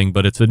on that thing,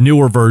 but it's a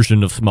newer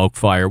version of Smoke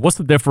Fire. What's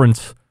the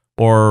difference,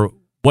 or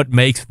what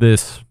makes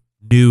this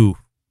new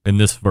in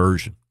this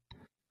version?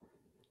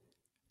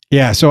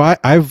 Yeah, so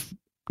I've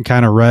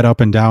kind of read up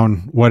and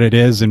down what it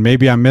is, and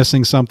maybe I'm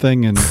missing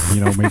something, and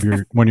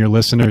maybe one of your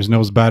listeners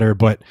knows better,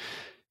 but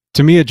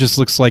to me it just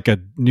looks like a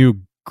new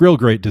grill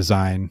grate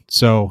design.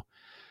 So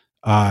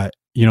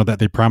that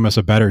they promise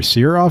a better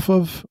sear off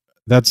of.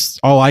 That's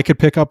all I could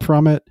pick up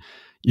from it.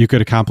 You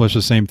could accomplish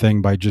the same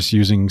thing by just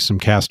using some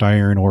cast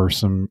iron or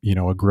some,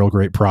 a grill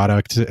grate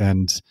product.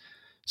 And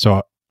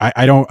so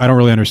I don't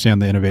really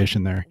understand the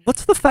innovation there.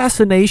 What's the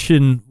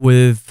fascination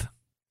with,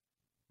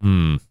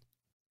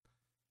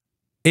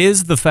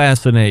 is the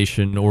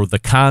fascination or the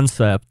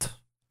concept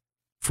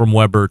from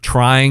Weber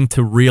trying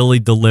to really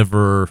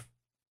deliver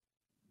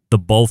the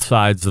both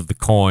sides of the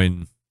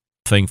coin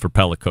thing for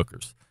pellet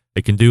cookers?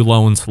 It can do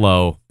low and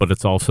slow, but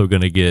it's also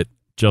going to get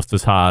just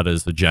as hot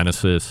as a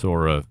Genesis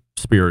or a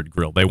Spirit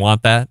grill. They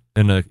want that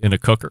in a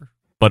cooker,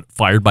 but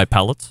fired by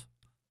pellets.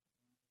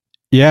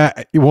 Yeah,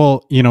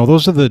 well,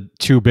 those are the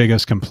two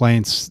biggest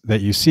complaints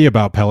that you see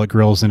about pellet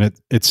grills, and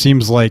it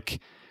seems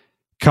like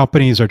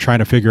companies are trying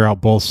to figure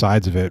out both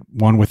sides of it.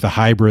 One with the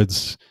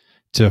hybrids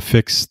to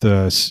fix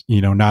the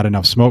not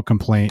enough smoke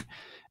complaint,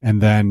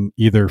 and then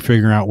either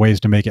figuring out ways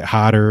to make it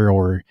hotter,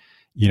 or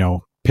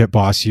Pit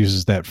Boss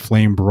uses that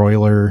flame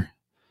broiler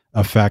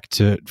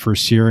effect for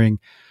searing.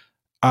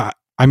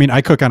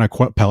 I cook on a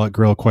pellet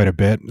grill quite a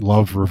bit.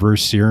 Love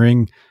reverse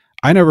searing.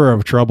 I never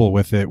have trouble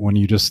with it when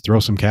you just throw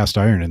some cast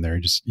iron in there.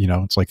 Just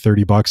it's like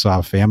 $30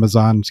 off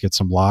Amazon. Just get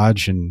some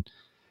Lodge and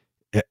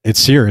it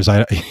sears.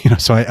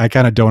 So I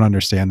kind of don't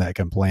understand that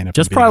complaint.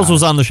 Jess Pryles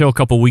was on the show a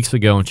couple weeks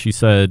ago, and she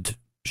said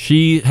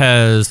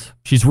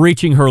she's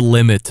reaching her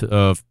limit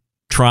of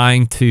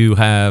trying to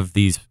have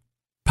these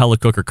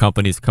pellet cooker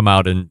companies come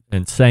out and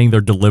saying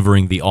they're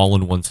delivering the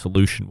all-in-one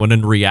solution, when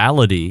in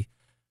reality,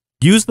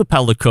 use the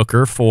pellet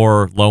cooker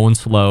for low and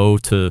slow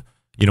to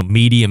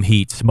medium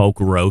heat smoke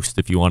roast,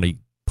 if you want to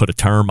put a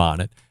term on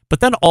it.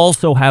 But then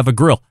also have a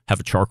grill. Have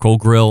a charcoal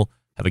grill,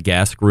 have a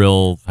gas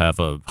grill, have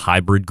a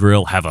hybrid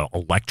grill, have an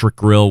electric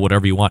grill,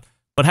 whatever you want.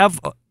 But have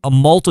a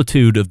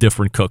multitude of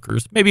different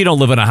cookers. Maybe you don't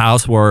live in a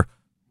house where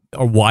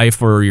a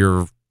wife or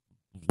your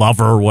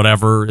lover or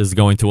whatever is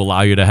going to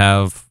allow you to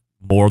have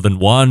more than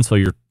one, so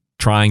you're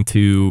trying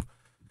to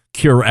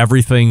cure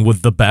everything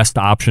with the best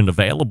option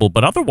available.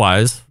 But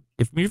otherwise,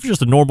 if you're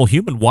just a normal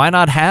human, why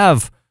not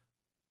have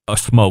a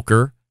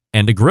smoker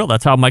and a grill?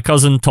 That's how my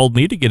cousin told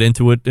me to get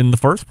into it in the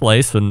first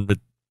place, and it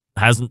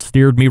hasn't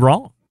steered me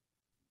wrong.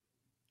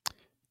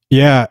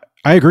 Yeah,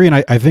 I agree. And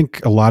I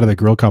think a lot of the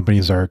grill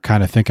companies are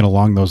kind of thinking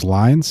along those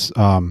lines.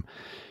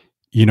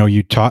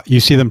 You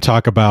see them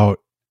talk about,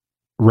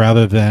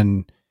 rather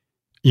than,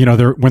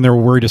 when they're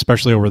worried,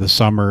 especially over the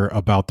summer,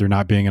 about there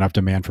not being enough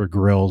demand for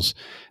grills,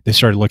 they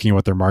started looking at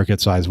what their market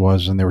size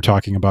was, and they were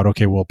talking about,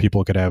 okay, well,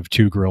 people could have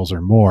 2 grills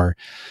or more,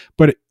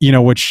 but,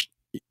 which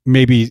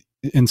maybe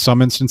in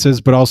some instances,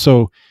 but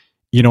also,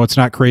 it's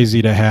not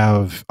crazy to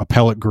have a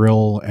pellet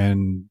grill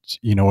and,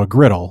 a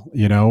griddle,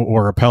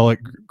 or a pellet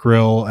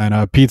grill and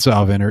a pizza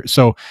oven.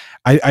 So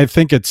I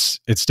think it's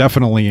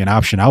definitely an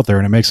option out there,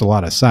 and it makes a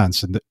lot of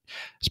sense. And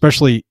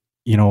especially,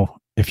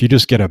 if you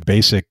just get a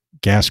basic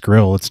gas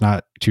grill, it's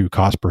not too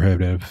cost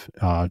prohibitive.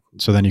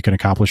 So then you can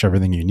accomplish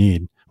everything you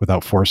need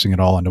without forcing it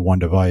all into one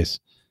device.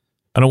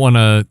 I don't want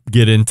to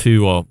get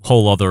into a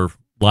whole other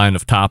line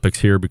of topics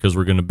here because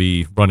we're going to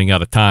be running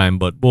out of time,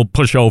 but we'll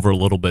push over a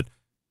little bit.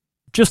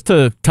 Just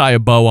to tie a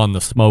bow on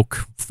the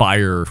smoke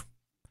fire,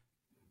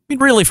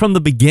 really from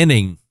the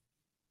beginning,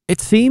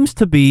 it seems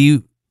to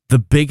be the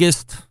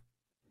biggest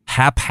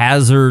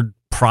haphazard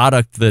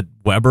product that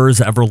Weber's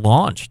ever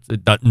launched.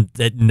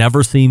 It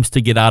never seems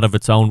to get out of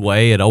its own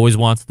way. It always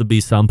wants to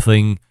be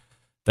something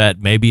that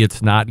maybe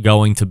it's not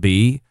going to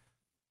be.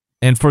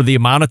 And for the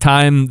amount of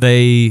time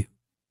they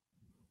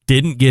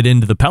didn't get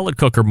into the pellet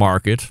cooker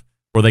market,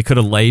 where they could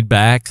have laid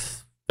back,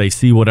 they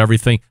see what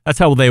everything, that's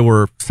how they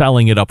were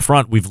selling it up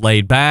front. We've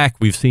laid back,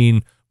 we've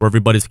seen where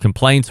everybody's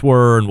complaints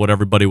were and what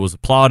everybody was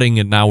applauding,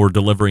 and now we're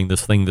delivering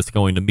this thing that's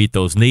going to meet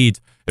those needs.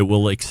 It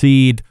will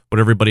exceed what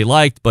everybody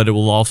liked, but it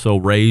will also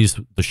raise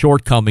the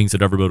shortcomings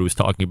that everybody was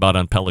talking about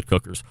on pellet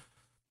cookers.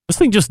 This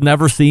thing just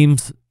never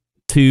seems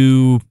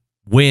to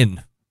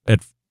win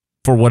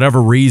for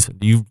whatever reason.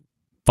 Do you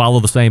follow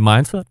the same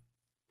mindset?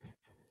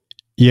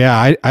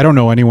 Yeah, I don't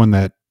know anyone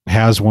that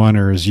has one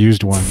or has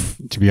used one,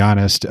 to be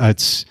honest.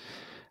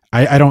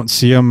 I don't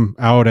see them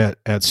out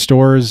at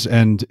stores,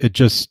 and it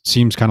just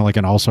seems kind of like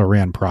an also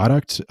ran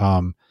product.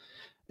 And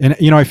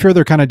I fear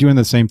they're kind of doing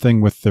the same thing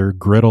with their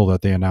griddle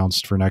that they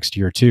announced for next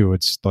year too.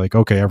 It's like,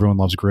 okay, everyone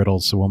loves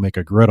griddles, so we'll make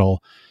a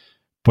griddle,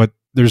 but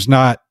there's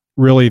not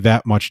really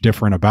that much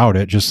different about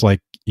it. Just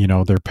like,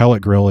 their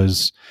pellet grill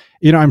is,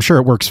 I'm sure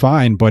it works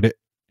fine, but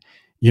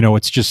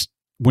it's just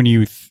when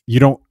you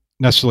don't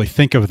necessarily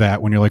think of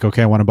that when you're like,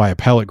 okay, I want to buy a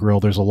pellet grill.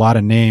 There's a lot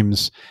of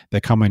names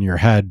that come in your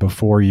head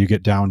before you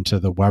get down to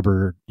the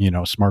Weber,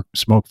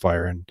 smoke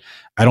fire. And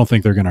I don't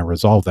think they're going to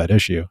resolve that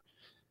issue.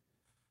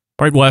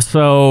 All right, Wes,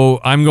 so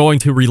I'm going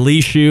to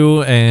release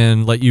you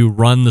and let you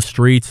run the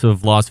streets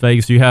of Las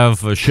Vegas. You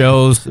have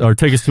shows or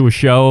tickets to a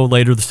show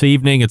later this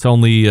evening. It's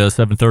only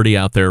 7:30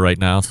 out there right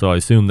now, so I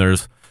assume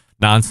there's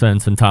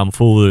nonsense and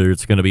tomfoolery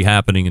that's going to be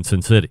happening in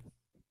Sin City.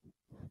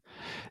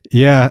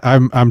 Yeah,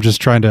 I'm just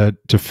trying to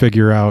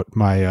figure out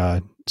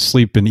my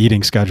sleep and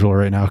eating schedule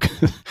right now.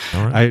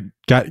 All right.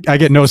 I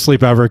get no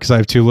sleep ever because I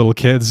have 2 little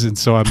kids, and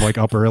so I'm like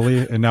up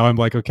early, and now I'm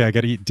like, okay, I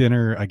got to eat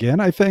dinner again.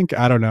 I think,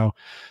 I don't know,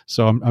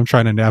 so I'm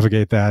trying to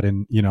navigate that,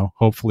 and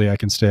hopefully I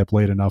can stay up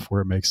late enough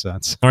where it makes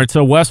sense. All right,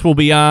 so Wes will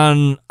be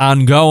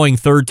ongoing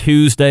third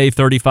Tuesday,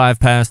 35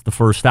 past the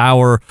first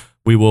hour.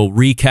 We will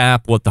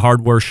recap what the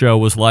hardware show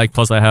was like.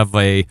 Plus, I have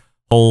a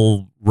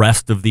whole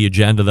rest of the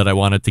agenda that I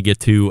wanted to get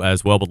to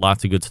as well, but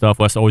lots of good stuff.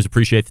 Wes, always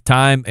appreciate the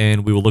time,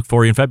 and we will look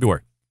for you in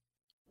February.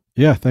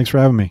 Yeah, thanks for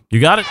having me. You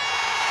got it.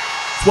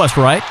 It's Wes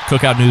Wright,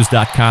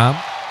 CookOutNews.com.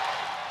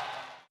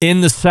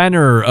 in the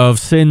center of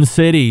Sin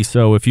City.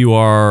 So if you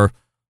are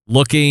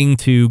looking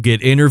to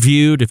get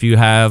interviewed, if you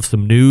have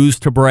some news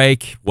to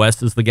break,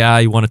 Wes is the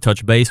guy you want to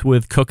touch base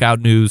with,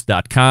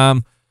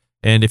 cookoutnews.com.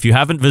 And if you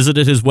haven't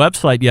visited his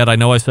website yet, I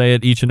know I say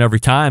it each and every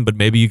time, but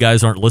maybe you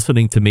guys aren't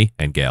listening to me,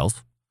 and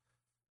gals.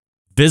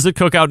 Visit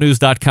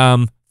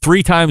cookoutnews.com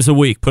 3 times a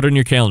week. Put it in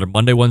your calendar,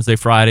 Monday, Wednesday,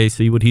 Friday.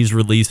 See what he's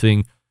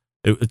releasing.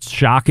 It's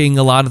shocking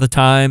a lot of the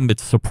time.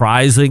 It's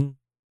surprising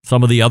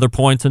some of the other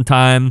points in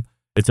time.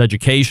 It's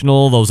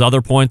educational those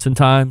other points in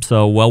time.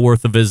 So well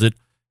worth a visit.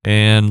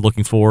 And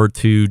looking forward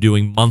to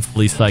doing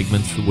monthly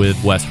segments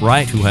with Wes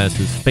Wright, who has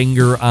his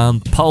finger on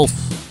the pulse.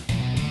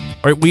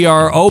 All right, we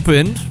are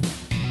open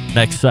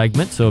next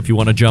segment. So if you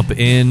want to jump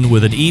in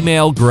with an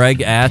email,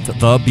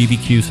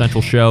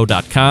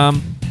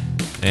 greg@thebbqcentralshow.com,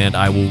 and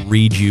I will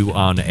read you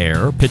on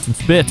air. Pits and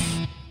Spits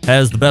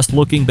has the best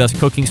looking, best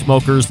cooking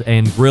smokers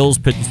and grills.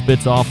 Pits and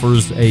Spits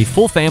offers a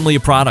full family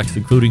of products,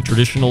 including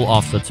traditional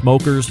offset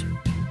smokers,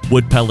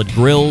 wood pellet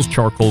grills,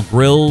 charcoal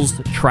grills,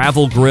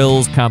 travel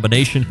grills,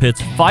 combination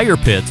pits, fire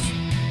pits,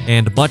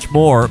 and much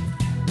more.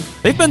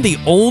 They've been the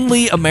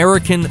only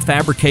American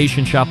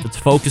fabrication shop that's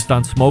focused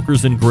on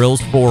smokers and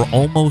grills for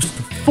almost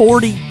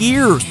 40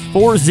 years.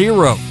 40.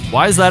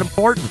 Why is that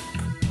important?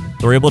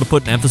 They're able to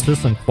put an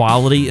emphasis on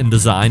quality and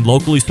design,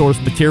 locally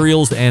sourced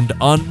materials, and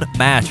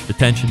unmatched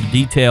attention to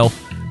detail.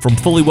 From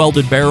fully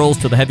welded barrels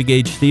to the heavy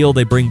gauge steel,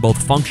 they bring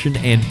both function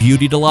and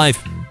beauty to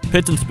life.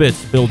 Pits and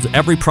Spits builds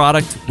every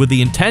product with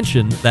the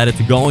intention that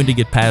it's going to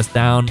get passed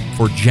down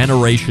for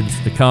generations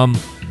to come.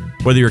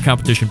 Whether you're a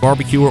competition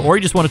barbecuer or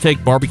you just want to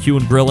take barbecue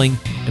and grilling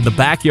in the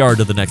backyard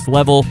to the next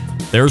level,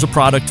 there's a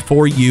product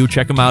for you.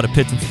 Check them out at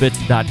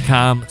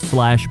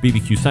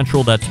pitsandspits.com/BBQ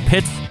Central. That's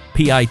Pits,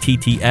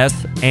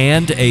 P-I-T-T-S,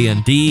 and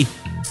A-N-D,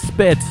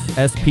 Spits,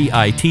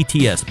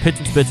 S-P-I-T-T-S,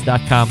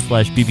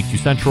 pitsandspits.com/BBQ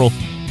Central.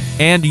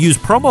 And use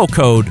promo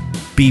code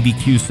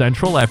BBQ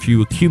Central after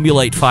you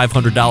accumulate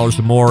 $500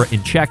 or more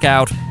in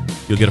checkout.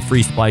 You'll get a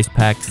free spice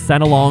pack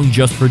sent along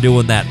just for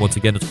doing that. Once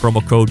again, it's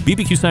promo code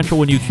BBQ Central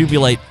when you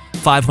accumulate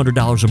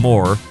 $500 or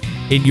more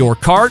in your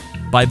cart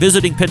by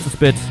visiting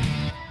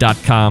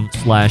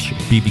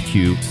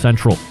pitsandspits.com/BBQ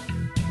Central.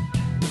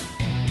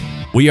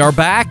 We are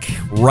back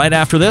right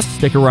after this.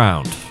 Stick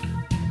around.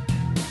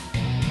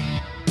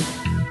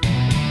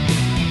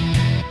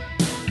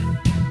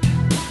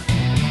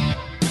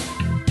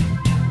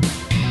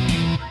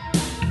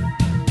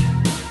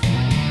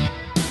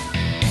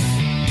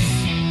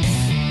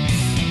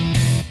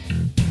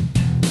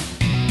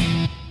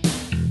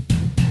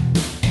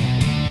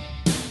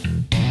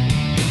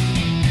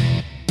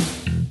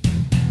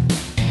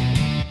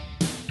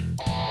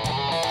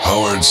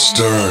 Howard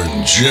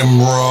Stern, Jim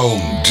Rome,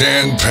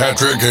 Dan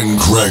Patrick, and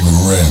Greg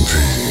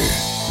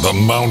Rempe. The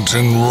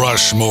Mountain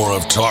Rushmore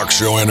of talk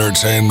show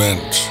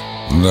entertainment.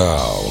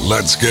 Now,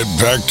 let's get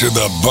back to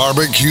the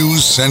Barbecue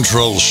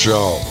Central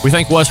Show. We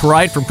thank Wes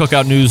Wright from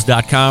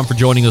CookOutNews.com for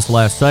joining us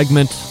last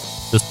segment.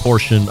 This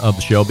portion of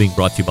the show being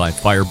brought to you by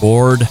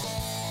Fireboard.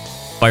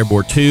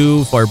 Fireboard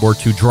 2, Fireboard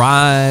 2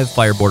 Drive,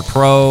 Fireboard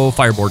Pro,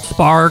 Fireboard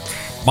Spark.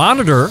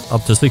 Monitor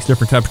up to 6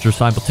 different temperatures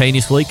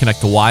simultaneously. Connect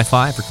to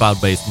Wi-Fi for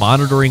cloud-based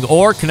monitoring,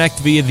 or connect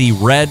via the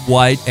red,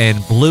 white,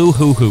 and blue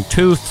hoo-hoo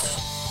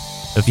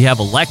tooths. If you have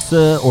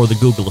Alexa or the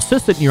Google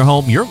Assistant in your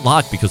home, you're in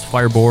luck because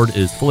Fireboard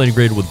is fully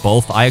integrated with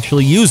both. I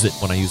actually use it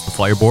when I use the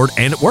Fireboard,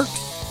 and it works.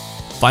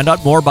 Find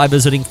out more by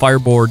visiting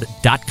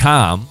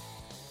fireboard.com.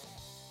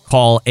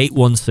 Call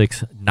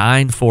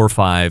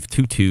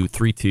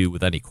 816-945-2232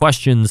 with any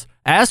questions.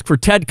 Ask for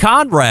Ted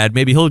Conrad.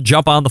 Maybe he'll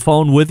jump on the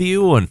phone with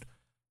you and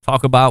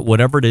talk about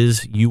whatever it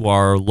is you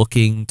are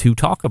looking to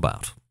talk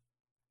about.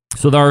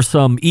 So there are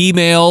some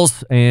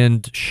emails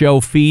and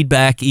show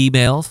feedback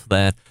emails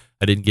that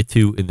I didn't get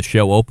to in the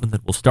show open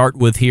that we'll start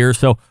with here.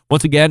 So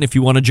once again, if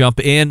you want to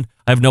jump in,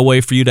 I have no way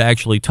for you to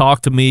actually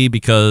talk to me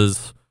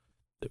because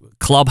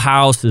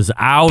Clubhouse is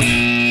out.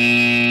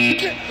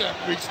 Get that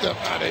big stuff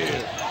out of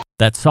here.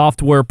 That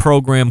software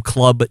program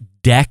Club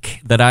Deck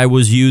that I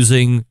was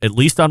using, at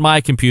least on my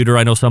computer,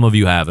 I know some of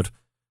you have it,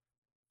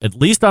 at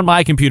least on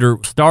my computer,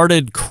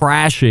 started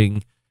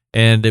crashing,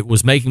 and it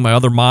was making my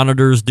other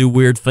monitors do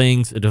weird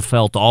things. It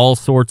felt all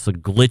sorts of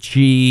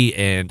glitchy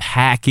and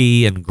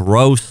hacky and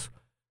gross.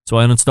 So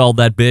I uninstalled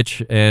that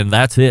bitch, and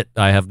that's it.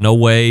 I have no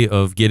way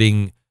of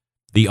getting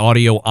the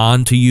audio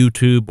onto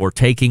YouTube or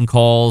taking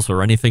calls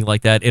or anything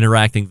like that,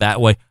 interacting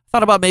that way. I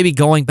thought about maybe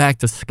going back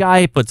to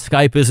Skype, but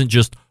Skype isn't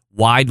just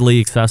widely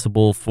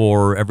accessible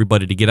for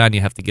everybody to get on.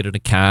 You have to get an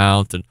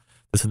account and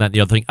this and that and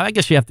the other thing. I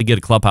guess you have to get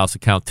a Clubhouse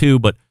account too,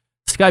 but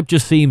Skype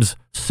just seems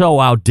so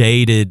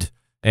outdated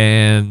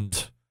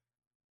and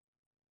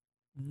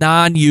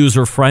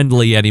non-user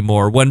friendly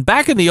anymore. When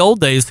back in the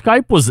old days,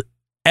 Skype was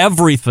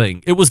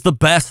everything. It was the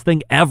best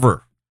thing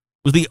ever.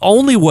 It was the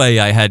only way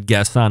I had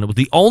guests on. It was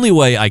the only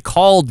way I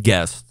called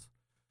guests.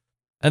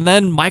 And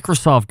then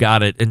Microsoft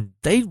got it, and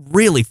they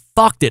really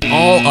fucked it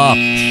all up.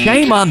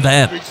 Shame on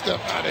them.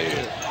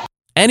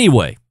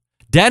 Anyway,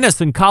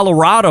 Dennis in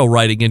Colorado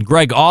writing in,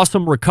 Greg,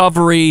 awesome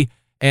recovery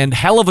and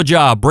hell of a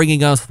job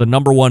bringing us the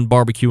 #1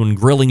 barbecue and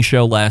grilling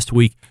show last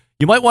week.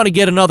 You might want to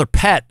get another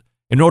pet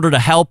in order to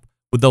help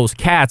with those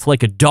cats,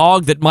 like a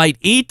dog that might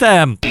eat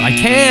them. I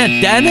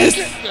can't, Dennis.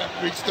 Get that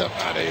freak stuff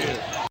out of here.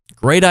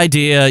 Great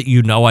idea.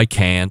 You know I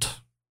can't.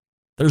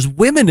 There's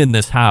women in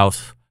this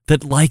house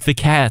that like the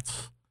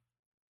cats.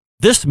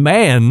 This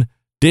man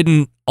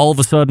didn't all of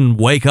a sudden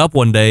wake up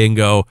one day and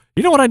go,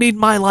 you know what I need in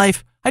my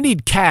life? I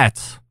need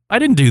cats. I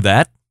didn't do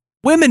that.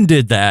 Women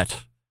did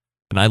that.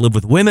 And I live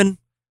with women,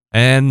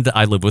 and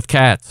I live with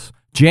cats.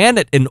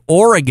 Janet in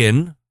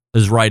Oregon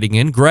is writing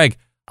in, Greg,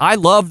 I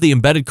love the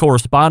embedded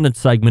correspondence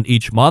segment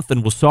each month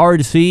and was sorry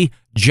to see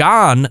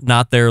John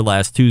not there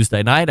last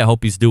Tuesday night. I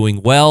hope he's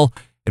doing well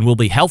and will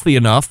be healthy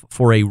enough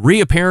for a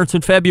reappearance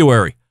in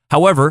February.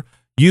 However,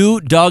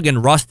 you, Doug,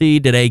 and Rusty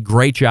did a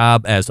great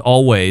job as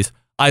always.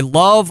 I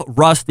love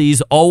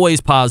Rusty's always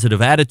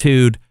positive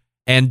attitude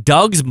and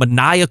Doug's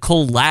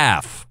maniacal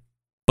laugh.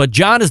 But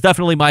John is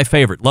definitely my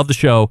favorite. Love the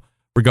show.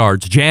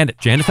 Regards, Janet.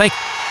 Janet, thank you.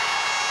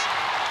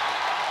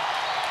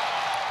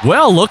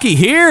 Well, looky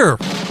here.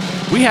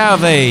 We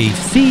have a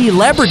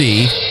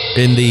celebrity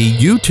in the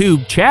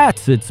YouTube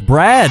chats. It's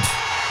Brad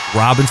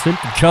Robinson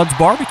from Chud's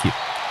Barbecue.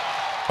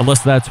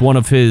 Unless that's one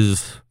of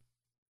his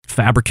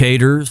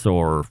fabricators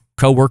or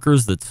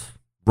coworkers that's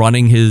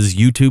running his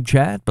YouTube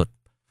chat. But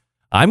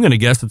I'm going to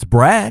guess it's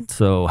Brad.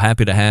 So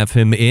happy to have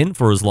him in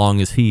for as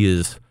long as he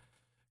is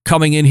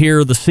coming in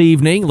here this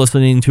evening,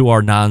 listening to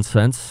our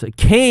nonsense.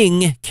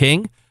 King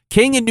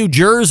in New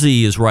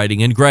Jersey is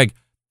writing in. Greg,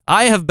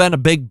 I have been a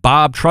big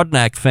Bob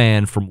Trudnak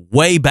fan from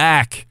way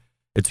back.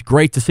 It's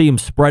great to see him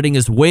spreading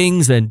his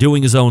wings and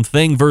doing his own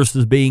thing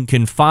versus being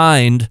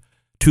confined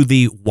to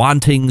the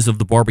wantings of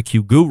the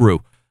barbecue guru.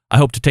 I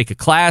hope to take a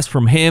class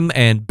from him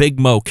and Big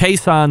Mo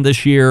Kason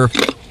this year.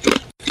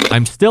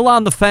 I'm still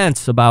on the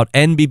fence about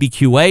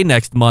NBBQA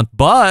next month,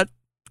 but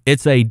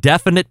it's a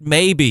definite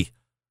maybe.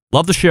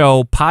 Love the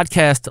show.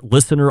 Podcast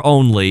listener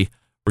only.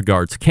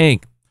 Regards,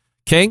 King.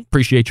 King,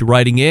 appreciate you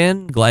writing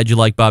in. Glad you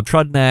like Bob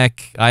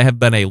Trudnak. I have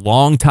been a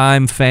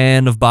longtime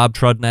fan of Bob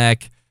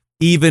Trudnak,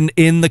 even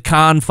in the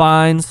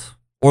confines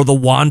or the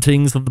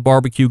wantings of the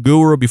barbecue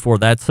guru before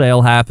that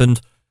sale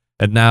happened.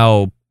 And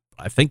now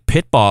I think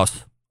Pit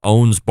Boss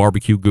owns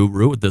Barbecue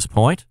Guru at this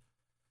point.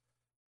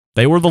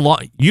 They were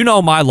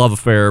my love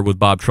affair with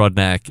Bob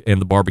Trudnak and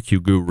the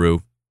Barbecue Guru.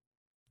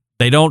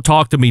 They don't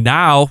talk to me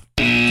now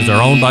because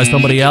they're owned by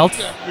somebody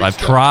else. I've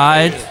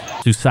tried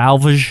to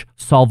salvage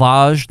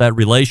that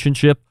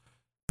relationship,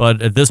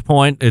 but at this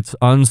point, it's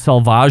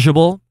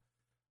unsalvageable.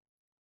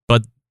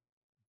 But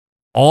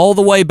all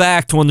the way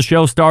back to when the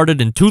show started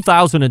in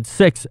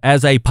 2006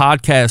 as a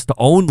podcast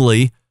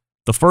only,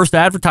 the first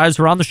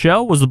advertiser on the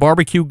show was the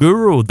Barbecue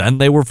Guru. Then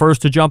they were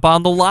first to jump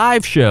on the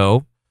live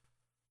show.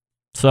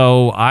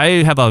 So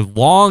I have a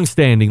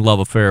long-standing love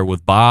affair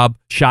with Bob.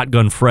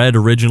 Shotgun Fred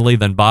originally,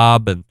 then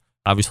Bob, and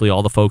obviously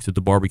all the folks at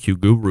the Barbecue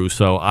Guru.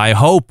 So I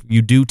hope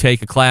you do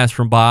take a class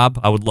from Bob.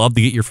 I would love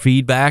to get your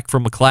feedback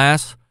from a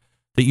class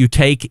that you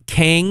take,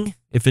 King,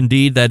 if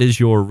indeed that is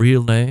your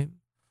real name.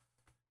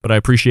 But I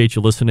appreciate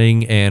you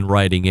listening and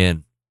writing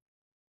in.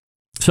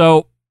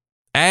 So,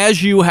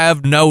 as you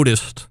have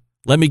noticed,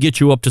 let me get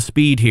you up to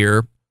speed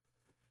here.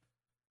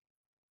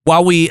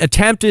 While we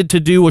attempted to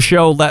do a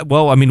show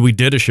we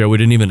did a show. We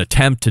didn't even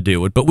attempt to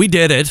do it, but we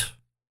did it.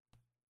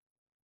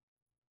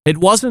 It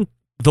wasn't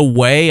the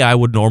way I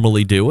would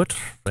normally do it.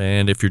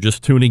 And if you're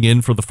just tuning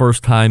in for the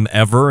first time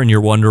ever and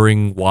you're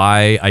wondering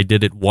why I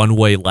did it one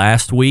way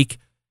last week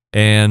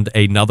and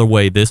another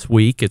way this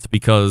week, it's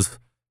because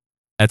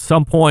at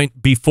some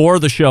point before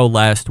the show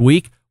last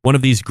week, one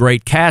of these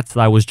great cats that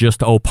I was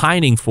just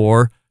opining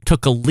for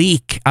took a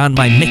leak on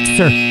my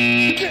mixer.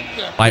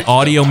 My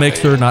audio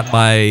mixer, not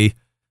my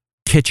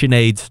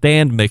KitchenAid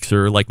stand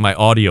mixer, like my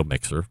audio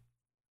mixer.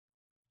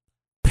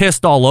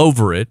 Pissed all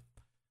over it.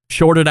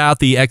 Shorted out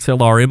the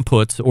XLR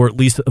inputs, or at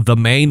least the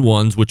main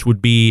ones, which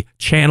would be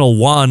channel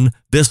 1,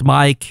 this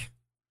mic.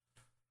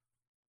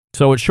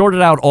 So it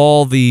shorted out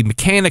all the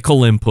mechanical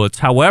inputs.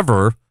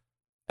 However,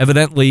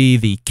 evidently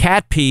the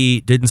cat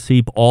pee didn't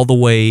seep all the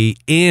way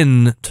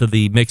in to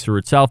the mixer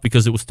itself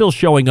because it was still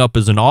showing up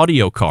as an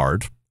audio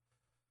card.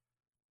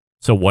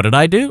 So what did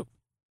I do?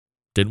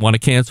 Didn't want to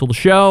cancel the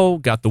show,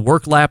 got the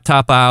work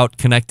laptop out,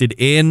 connected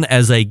in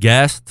as a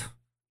guest,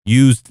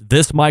 used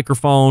this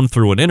microphone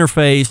through an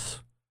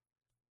interface,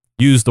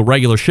 used the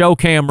regular show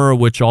camera,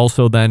 which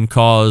also then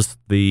caused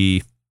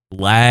the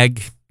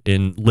lag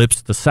in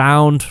lips to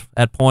sound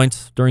at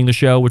points during the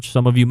show, which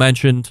some of you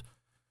mentioned.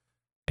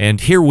 And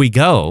here we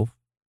go.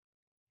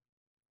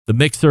 The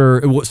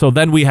mixer, so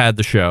then we had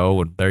the show,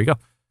 and there you go.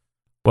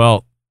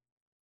 Well,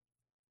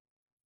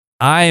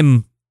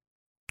 I'm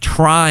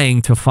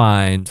trying to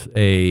find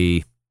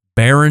a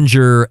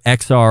Behringer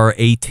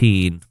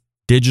XR18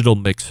 digital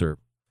mixer.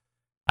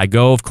 I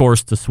go, of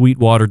course, to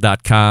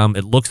sweetwater.com.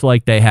 It looks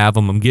like they have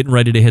them. I'm getting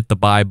ready to hit the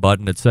buy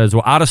button. It says,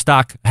 well, out of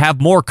stock,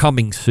 have more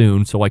coming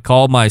soon. So I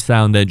called my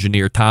sound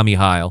engineer, Tommy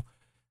Heil,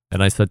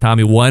 and I said,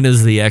 Tommy, when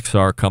is the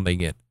XR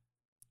coming in?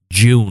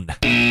 June.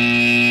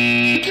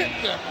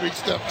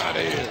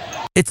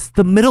 It's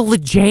the middle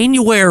of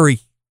January.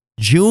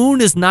 June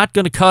is not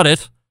going to cut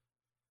it.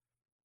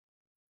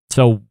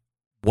 So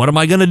what am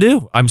I going to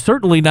do? I'm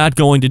certainly not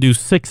going to do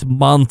 6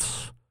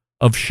 months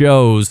of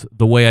shows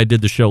the way I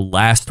did the show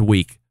last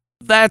week.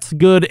 That's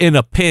good in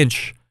a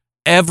pinch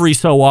every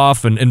so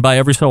often. And by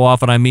every so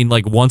often, I mean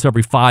like once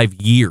every 5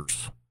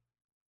 years.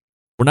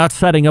 We're not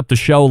setting up the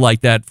show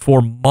like that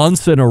for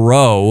months in a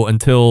row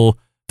until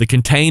the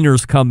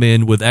containers come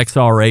in with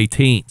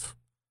XR18s.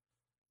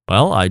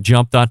 Well, I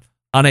jumped on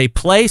a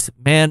place,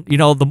 man, you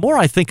know, the more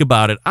I think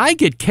about it, I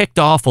get kicked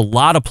off a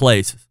lot of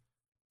places.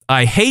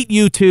 I hate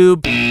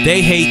YouTube.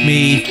 They hate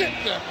me. Get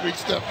that freak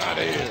stuff out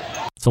of here.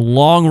 It's a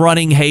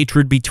long-running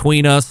hatred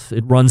between us.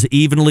 It runs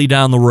evenly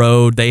down the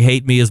road. They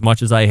hate me as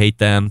much as I hate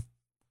them.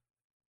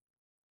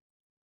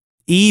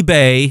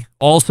 eBay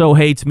also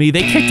hates me.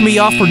 They kicked me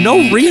off for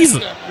no reason.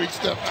 Get that freak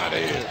stuff out of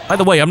here. By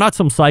the way, I'm not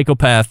some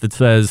psychopath that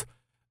says,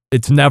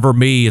 it's never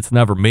me, it's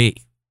never me.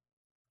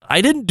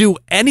 I didn't do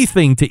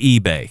anything to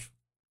eBay.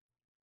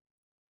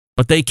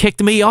 But they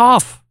kicked me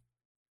off.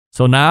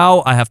 So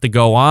now I have to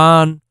go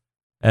on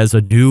as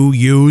a new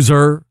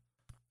user.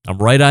 I'm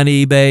right on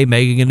eBay,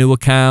 making a new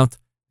account,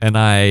 and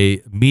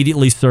I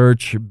immediately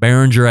search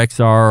Behringer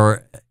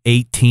XR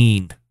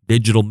 18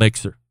 digital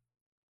mixer.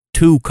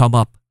 2 come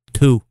up,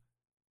 2.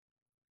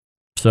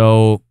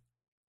 So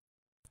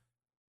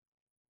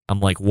I'm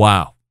like,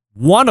 wow.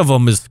 One of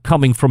them is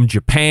coming from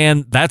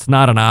Japan. That's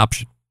not an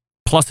option.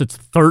 Plus, it's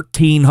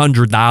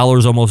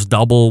 $1,300, almost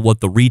double what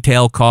the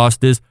retail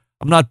cost is.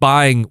 I'm not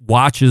buying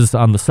watches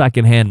on the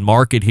secondhand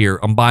market here.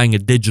 I'm buying a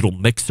digital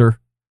mixer,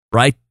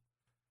 right?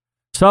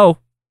 So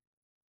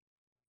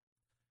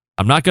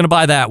I'm not going to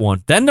buy that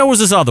one. Then there was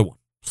this other one,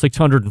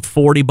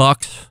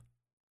 $640,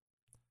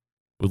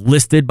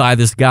 listed by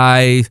this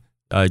guy,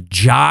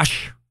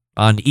 Josh,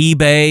 on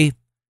eBay.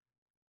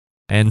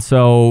 And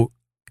so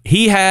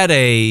he had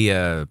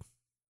a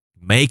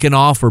make an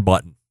offer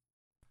button.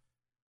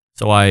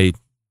 So I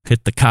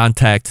hit the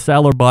contact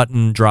seller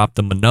button, dropped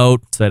him a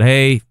note, said,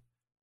 hey,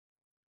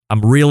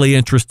 I'm really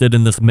interested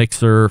in this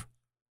mixer,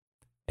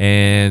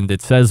 and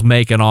it says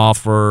make an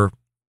offer.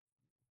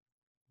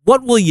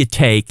 What will you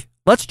take?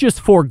 Let's just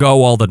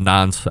forego all the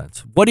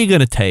nonsense. What are you going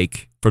to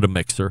take for the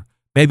mixer?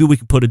 Maybe we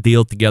can put a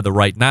deal together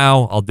right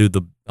now. I'll do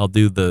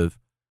the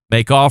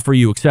make offer.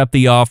 You accept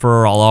the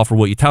offer. I'll offer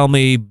what you tell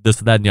me, this,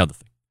 that, and the other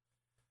thing.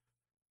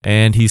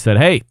 And he said,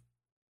 hey,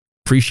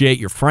 appreciate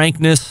your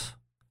frankness.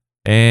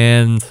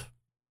 And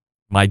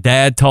my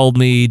dad told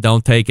me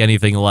don't take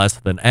anything less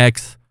than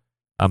X.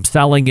 I'm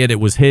selling it. It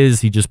was his.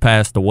 He just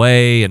passed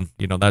away. And,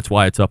 you know, that's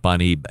why it's up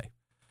on eBay.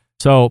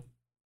 So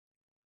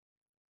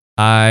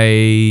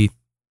I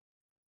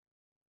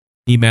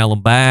email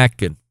him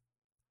back and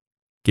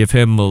give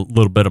him a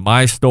little bit of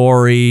my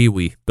story.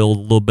 We build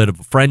a little bit of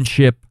a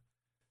friendship.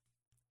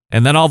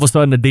 And then all of a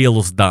sudden the deal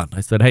is done.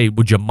 I said, hey,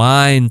 would you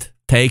mind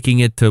taking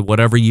it to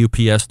whatever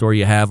UPS store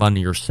you have on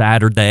your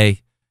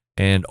Saturday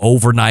and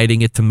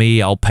overnighting it to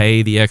me? I'll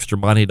pay the extra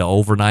money to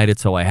overnight it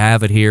so I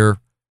have it here.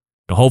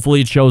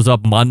 Hopefully it shows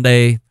up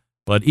Monday,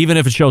 but even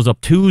if it shows up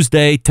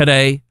Tuesday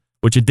today,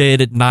 which it did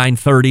at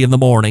 9:30 in the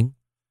morning,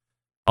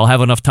 I'll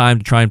have enough time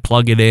to try and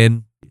plug it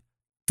in.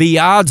 The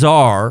odds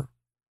are,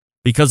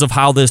 because of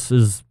how this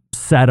is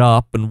set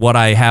up and what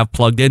I have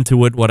plugged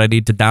into it, what I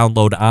need to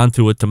download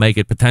onto it to make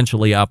it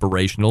potentially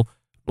operational,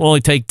 it will only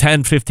take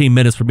 10, 15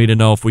 minutes for me to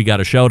know if we got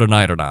a show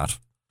tonight or not.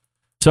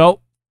 So,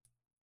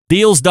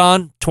 deal's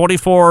done.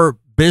 24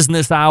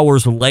 business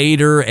hours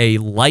later, a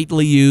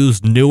lightly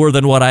used, newer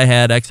than what I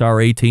had,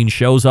 XR18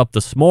 shows up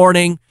this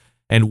morning,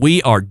 and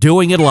we are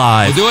doing it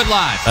live. We'll do it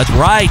live. That's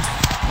right.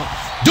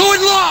 Do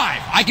it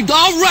live.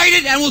 I'll write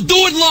it and we'll do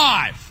it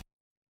live.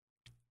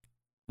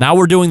 Now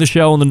we're doing the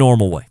show in the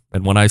normal way.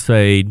 And when I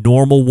say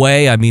normal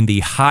way, I mean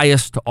the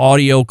highest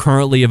audio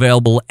currently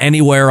available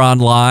anywhere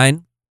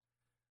online.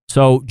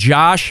 So,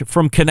 Josh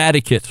from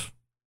Connecticut,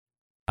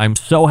 I'm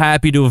so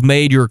happy to have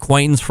made your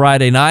acquaintance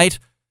Friday night.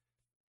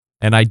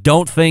 And I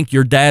don't think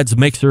your dad's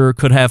mixer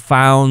could have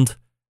found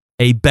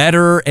a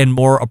better and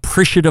more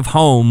appreciative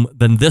home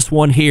than this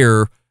one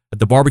here at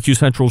the Barbecue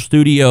Central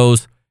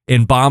Studios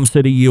in Bomb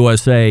City,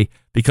 USA,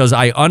 because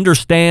I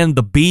understand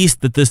the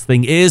beast that this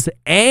thing is,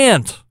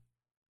 and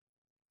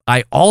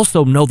I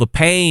also know the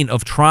pain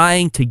of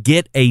trying to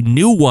get a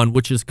new one,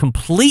 which is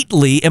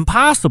completely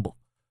impossible.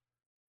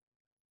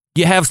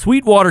 You have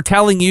Sweetwater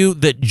telling you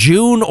that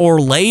June or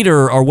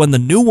later are when the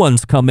new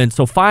ones come in,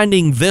 so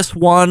finding this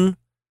one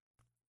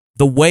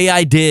the way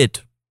I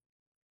did,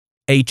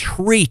 a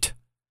treat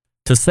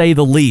to say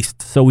the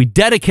least. So we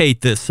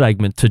dedicate this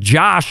segment to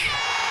Josh,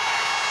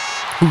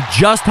 who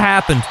just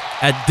happened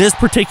at this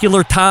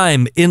particular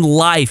time in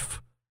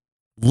life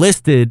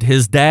listed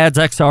his dad's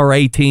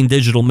XR18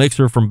 digital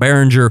mixer from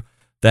Behringer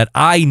that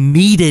I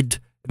needed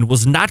and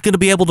was not going to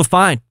be able to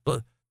find.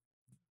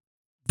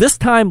 This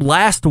time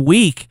last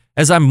week,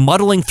 as I'm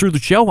muddling through the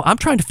show, I'm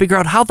trying to figure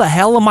out how the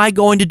hell am I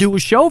going to do a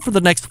show for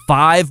the next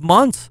 5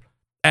 months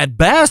at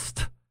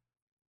best.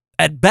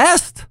 At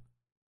best,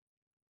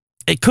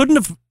 it couldn't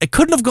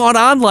have gone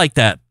on like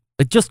that.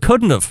 It just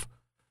couldn't have.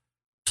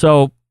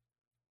 So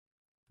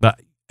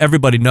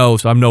everybody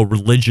knows I'm no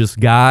religious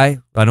guy.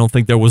 I don't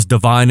think there was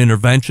divine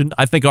intervention.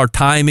 I think our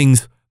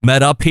timings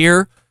met up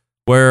here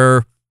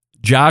where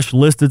Josh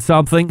listed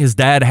something. His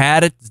dad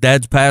had it. His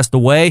dad's passed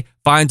away.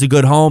 Finds a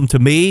good home to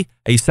me,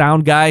 a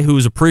sound guy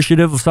who's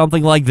appreciative of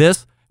something like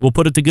this. We'll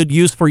put it to good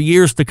use for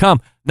years to come.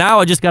 Now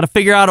I just got to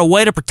figure out a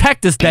way to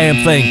protect this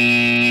damn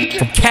thing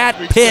from cat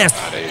piss.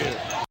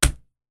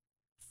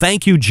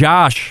 Thank you,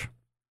 Josh.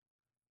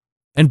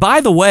 And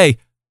by the way,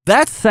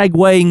 that's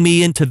segueing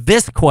me into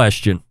this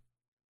question.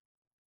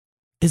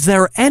 Is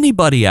there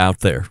anybody out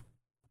there?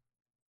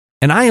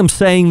 And I am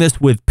saying this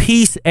with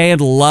peace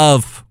and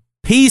love.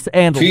 Peace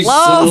and love. Peace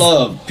and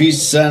love.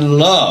 Peace and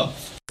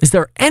love. Is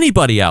there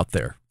anybody out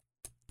there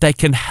that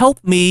can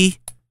help me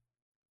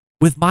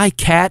with my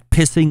cat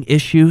pissing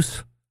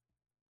issues?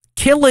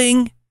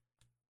 Killing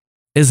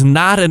is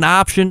not an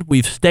option.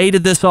 We've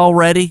stated this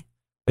already.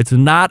 It's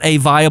not a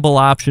viable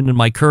option in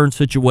my current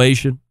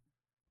situation.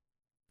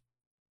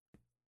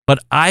 But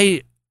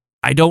I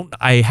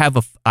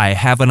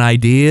have an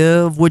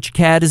idea of which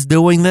cat is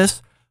doing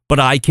this, but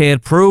I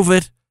can't prove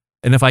it.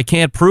 And if I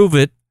can't prove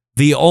it,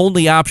 the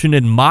only option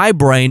in my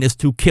brain is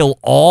to kill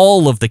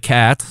all of the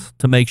cats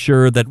to make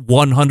sure that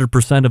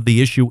 100% of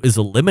the issue is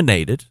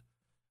eliminated.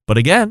 But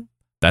again,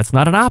 that's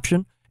not an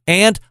option.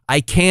 And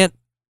I can't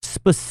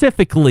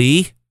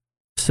specifically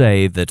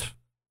say that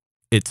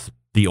it's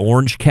the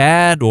orange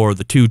cat or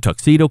the 2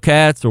 tuxedo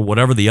cats or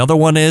whatever the other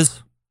one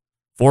is.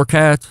 4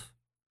 cats.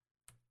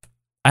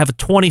 I have a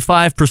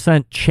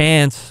 25%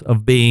 chance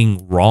of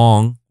being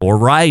wrong or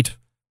right.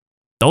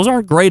 Those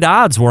aren't great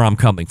odds where I'm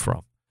coming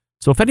from.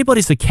 So if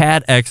anybody's a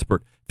cat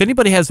expert, if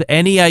anybody has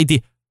any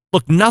idea,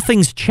 look,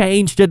 nothing's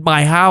changed in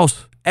my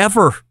house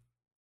ever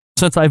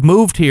since I've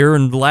moved here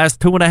in the last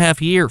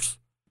 2.5 years.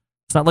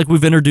 It's not like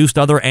we've introduced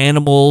other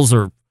animals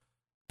or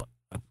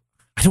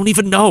I don't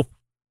even know.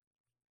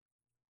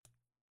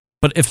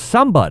 But if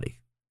somebody,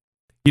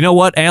 you know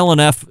what? Alan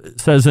F.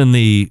 says in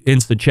the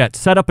instant chat,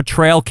 set up a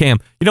trail cam.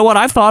 You know what?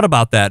 I've thought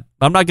about that.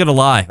 I'm not going to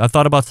lie. I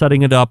thought about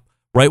setting it up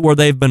right where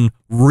they've been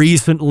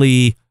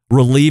recently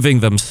relieving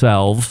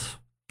themselves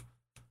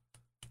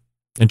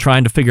and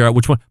trying to figure out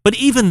which one. But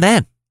even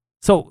then,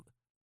 so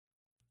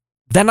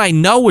then I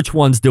know which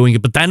one's doing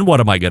it, but then what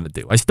am I going to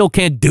do? I still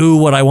can't do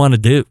what I want to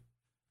do.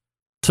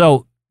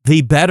 So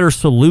the better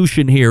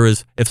solution here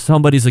is if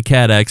somebody's a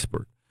cat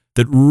expert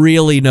that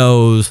really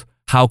knows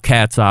how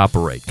cats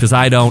operate, because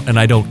I don't, and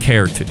I don't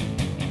care to.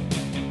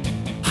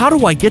 How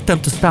do I get them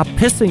to stop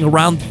pissing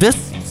around this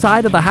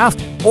side of the house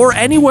or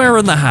anywhere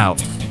in the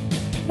house?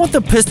 I want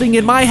them pissing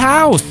in my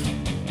house.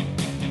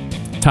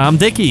 Tom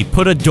Dickey,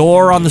 put a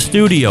door on the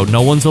studio.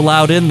 No one's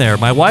allowed in there.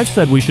 My wife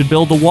said we should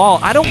build a wall.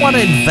 I don't want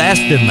to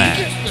invest in that.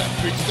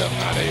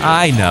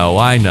 I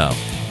know.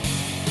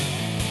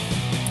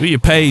 You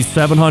pay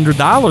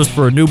 $700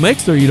 for a new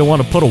mixer. You don't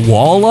want to put a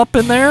wall up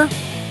in there?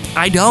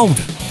 I don't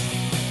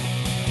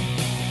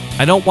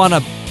want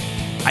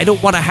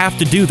to have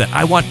to do that.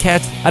 I want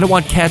cats. I don't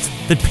want cats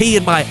that pee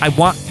in my...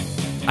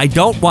 I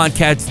don't want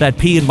cats that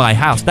pee in my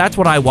house. That's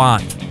what I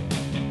want.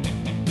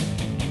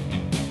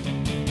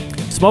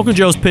 Smokin'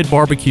 Joe's Pit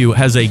Barbecue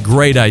has a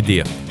great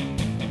idea.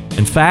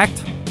 In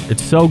fact,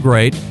 it's so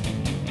great,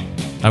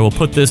 I will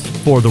put this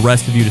for the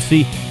rest of you to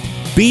see.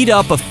 Beat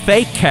up a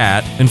fake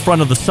cat in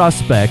front of the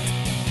suspect,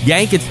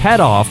 yank its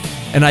head off,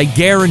 and I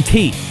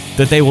guarantee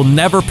that they will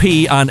never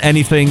pee on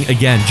anything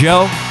again.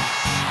 Joe,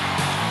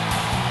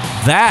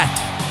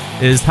 that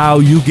is how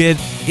you get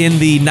in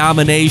the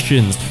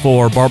nominations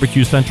for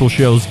Barbecue Central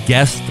Show's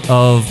Guest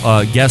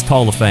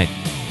Hall of Fame.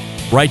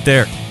 Right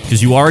there.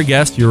 Because you are a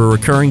guest, you're a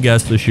recurring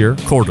guest this year,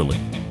 quarterly.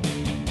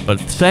 But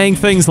saying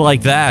things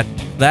like that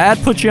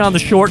puts you on the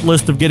short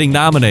list of getting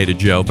nominated,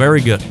 Joe. Very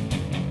good.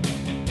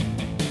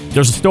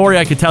 There's a story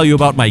I could tell you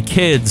about my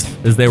kids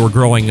as they were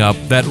growing up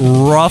that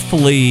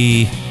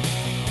roughly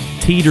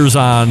teeters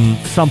on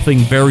something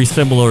very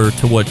similar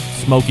to what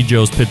Smokey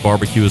Joe's Pit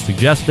Barbecue is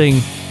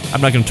suggesting.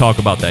 I'm not going to talk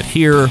about that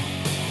here,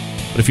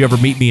 but if you ever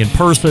meet me in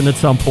person at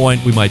some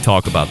point, we might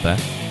talk about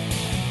that.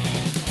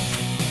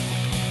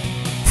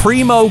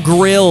 Primo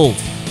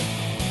Grills.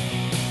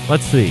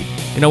 Let's see.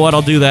 You know what?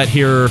 I'll do that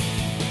here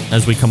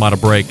as we come out of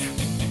break.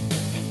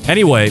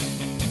 Anyway,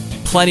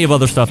 plenty of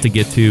other stuff to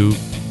get to.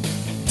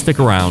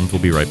 Stick around.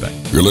 We'll be right back.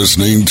 You're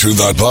listening to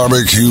the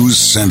Barbecue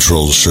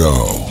Central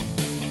Show.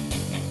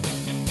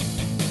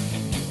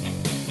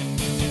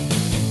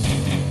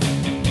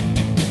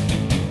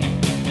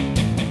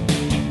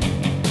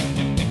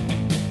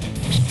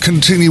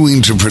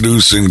 Continuing to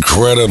produce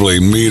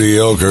incredibly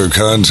mediocre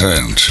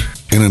content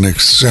in an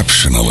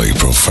exceptionally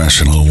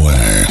professional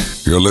way.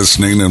 You're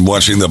listening and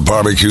watching the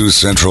Barbecue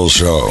Central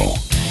Show.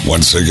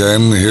 Once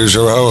again, here's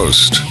your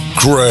host,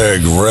 Greg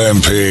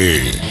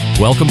Rempe.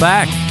 Welcome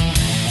back.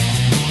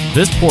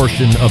 This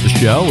portion of the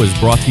show is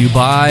brought to you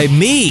by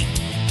me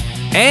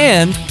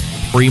and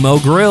Primo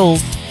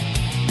Grills.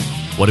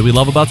 What do we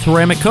love about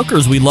ceramic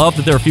cookers? We love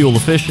that they're fuel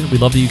efficient. We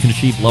love that you can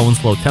achieve low and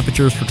slow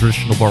temperatures for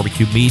traditional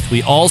barbecue meats.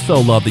 We also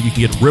love that you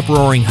can get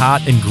rip-roaring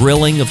hot and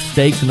grilling of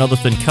steaks and other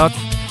thin cuts.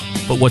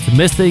 But what's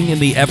missing in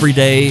the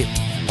everyday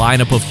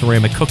lineup of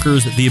ceramic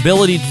cookers, the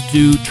ability to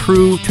do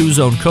true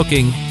two-zone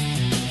cooking.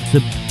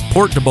 It's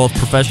important to both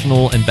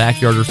professional and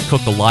backyarders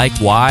cook alike.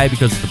 Why?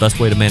 Because it's the best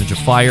way to manage a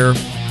fire.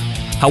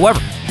 However,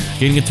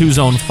 getting a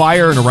two-zone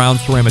fire in a round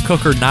ceramic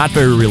cooker, not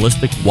very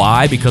realistic.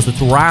 Why? Because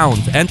it's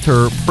round.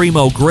 Enter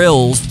Primo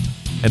Grills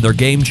and their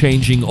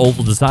game-changing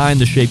oval design.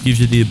 The shape gives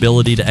you the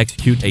ability to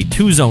execute a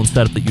two-zone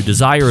setup that you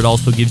desire. It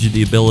also gives you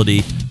the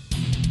ability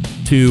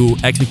to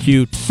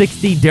execute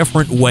 60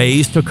 different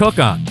ways to cook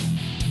on.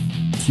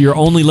 So you're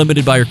only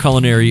limited by your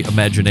culinary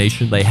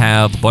imagination. They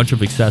have a bunch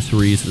of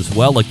accessories as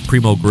well, like the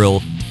Primo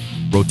Grill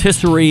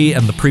rotisserie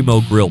and the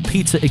Primo Grill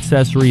pizza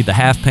accessory, the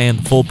half pan,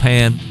 the full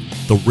pan,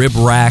 the rib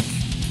rack,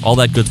 all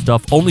that good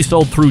stuff. Only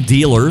sold through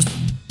dealers.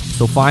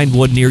 So find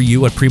one near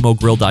you at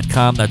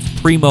primogrill.com. That's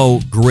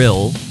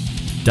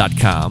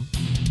primogrill.com.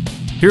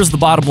 Here's the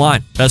bottom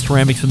line. Best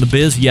ceramics in the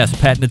biz? Yes.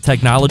 Patented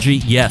technology?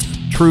 Yes.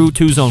 True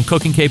two-zone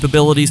cooking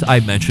capabilities?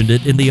 I mentioned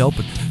it in the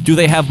open. Do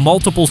they have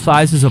multiple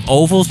sizes of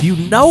ovals? You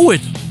know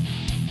it.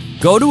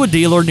 Go to a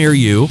dealer near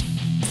you.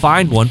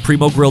 Find one,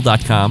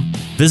 primogrill.com.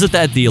 Visit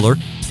that dealer.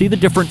 See the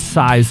different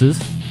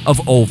sizes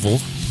of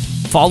ovals.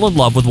 Fall in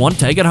love with one.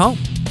 Take it home.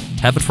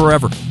 Have it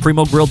forever.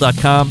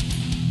 primogrill.com.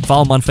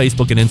 Follow them on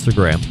Facebook and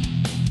Instagram.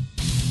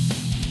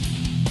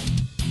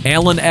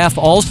 Alan F.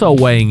 also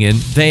weighing in.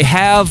 They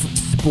have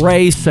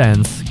spray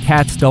scents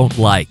cats don't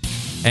like.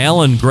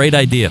 Alan, great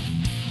idea.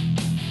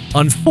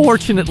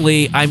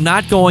 Unfortunately, I'm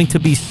not going to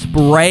be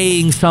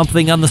spraying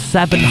something on the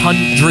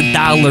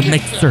 $700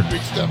 mixer.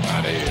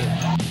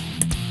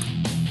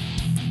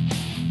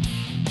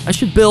 I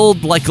should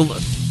build like a...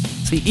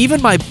 See,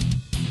 even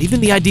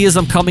the ideas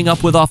I'm coming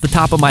up with off the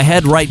top of my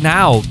head right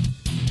now,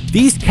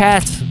 these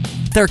cats,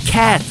 they're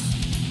cats.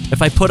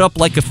 If I put up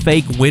like a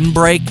fake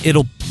windbreak,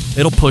 it'll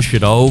push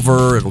it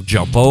over, it'll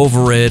jump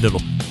over it, it'll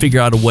figure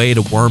out a way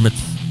to worm its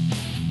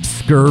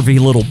scurvy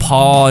little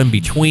paw in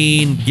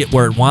between, get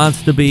where it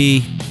wants to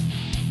be.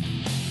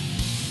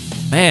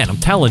 Man, I'm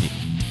telling you,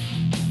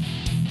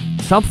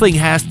 something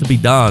has to be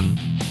done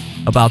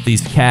about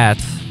these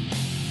cats.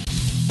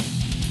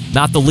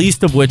 Not the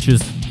least of which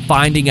is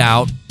finding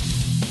out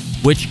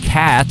which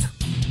cat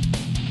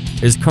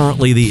is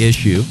currently the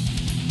issue.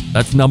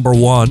 That's number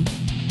one.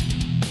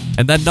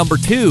 And then number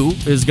two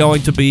is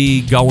going to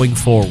be going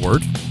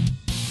forward.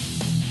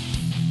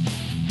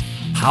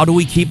 How do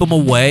we keep them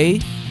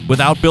away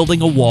without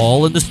building a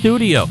wall in the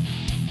studio?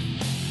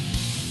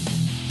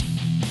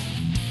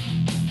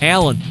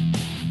 Alan,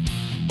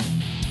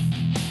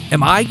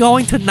 am I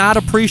going to not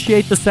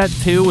appreciate the set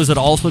too? Is it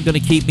also going to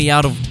keep me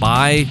out of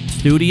my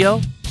studio?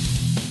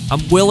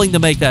 I'm willing to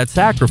make that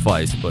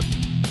sacrifice, but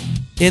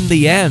in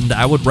the end,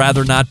 I would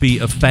rather not be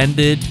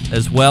offended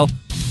as well.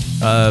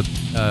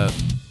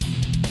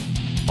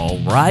 All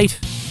right.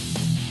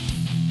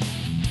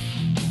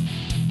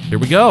 Here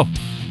we go.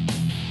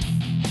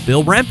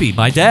 Bill Rempe,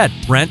 my dad.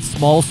 Rent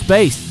small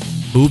space.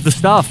 Move the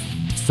stuff.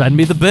 Send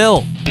me the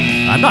bill.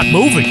 I'm not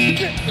moving.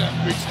 Get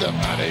that big stuff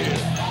out of here.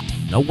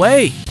 No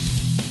way.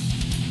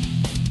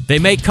 They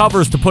make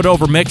covers to put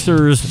over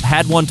mixers.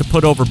 Had one to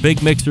put over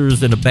big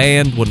mixers in a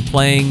band when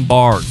playing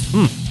bars.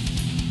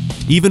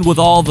 Even with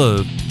all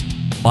the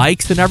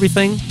mics and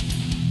everything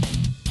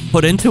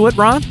put into it,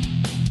 Ron?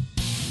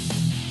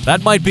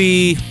 That might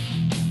be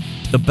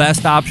the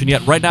best option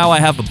yet. Right now I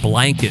have a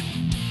blanket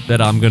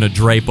that I'm going to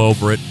drape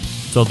over it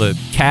so the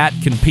cat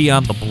can pee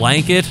on the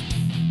blanket.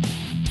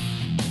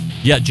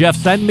 Yeah, Jeff,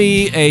 send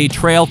me a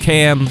trail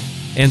cam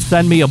and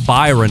send me a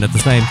Byron at the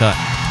same time.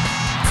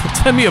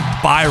 Send me a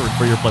Byron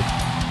for your place.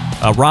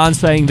 Ron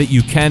saying that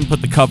you can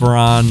put the cover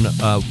on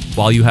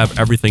while you have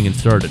everything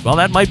inserted. Well,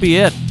 that might be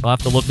it. I'll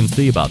have to look and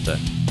see about that.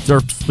 Is there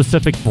a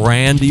specific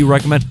brand that you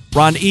recommend?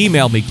 Ron,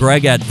 email me,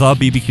 Greg at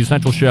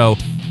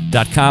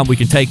thebbqcentralshow.com. We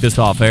can take this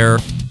off air.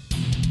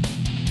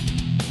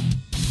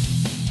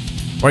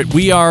 All right,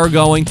 we are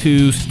going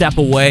to step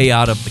away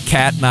out of the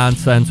cat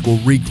nonsense. We'll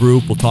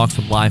regroup. We'll talk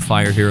some live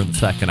fire here in the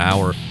second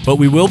hour. But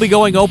we will be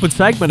going open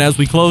segment as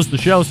we close the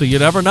show, so you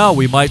never know.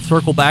 We might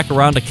circle back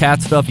around to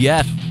cat stuff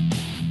yet.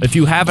 If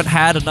you haven't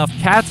had enough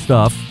cat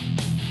stuff,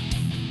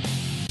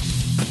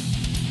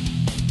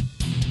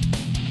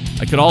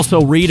 I could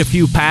also read a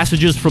few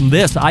passages from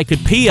this. I could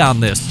pee on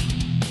this.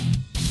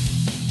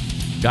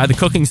 Guy the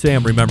Cooking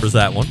Sam remembers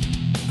that one.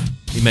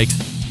 He makes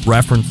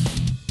reference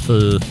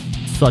to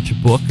such a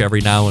book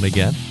every now and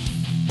again.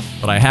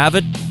 But I have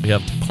it. We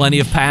have plenty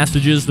of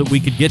passages that we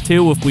could get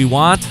to if we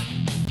want.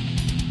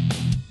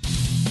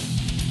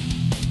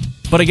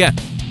 But again,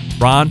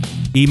 Ron,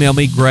 email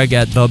me, Greg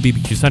at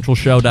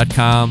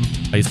thebbqcentralshow.com.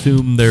 I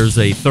assume there's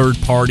a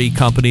third-party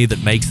company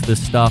that makes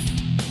this stuff.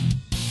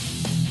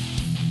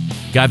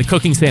 Guy the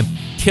Cooking Sam,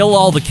 kill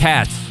all the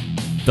cats.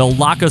 They'll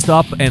lock us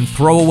up and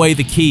throw away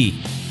the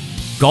key.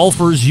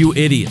 Golfers, you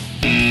idiot.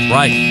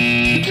 Right.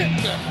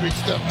 Get that big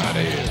stuff out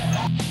of here.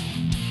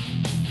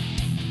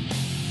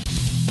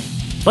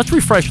 Let's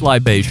refresh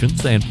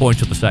libations and point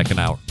to the second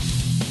hour.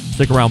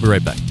 Stick around, we'll be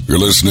right back. You're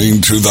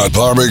listening to the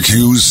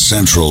Barbecue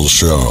Central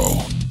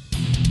Show.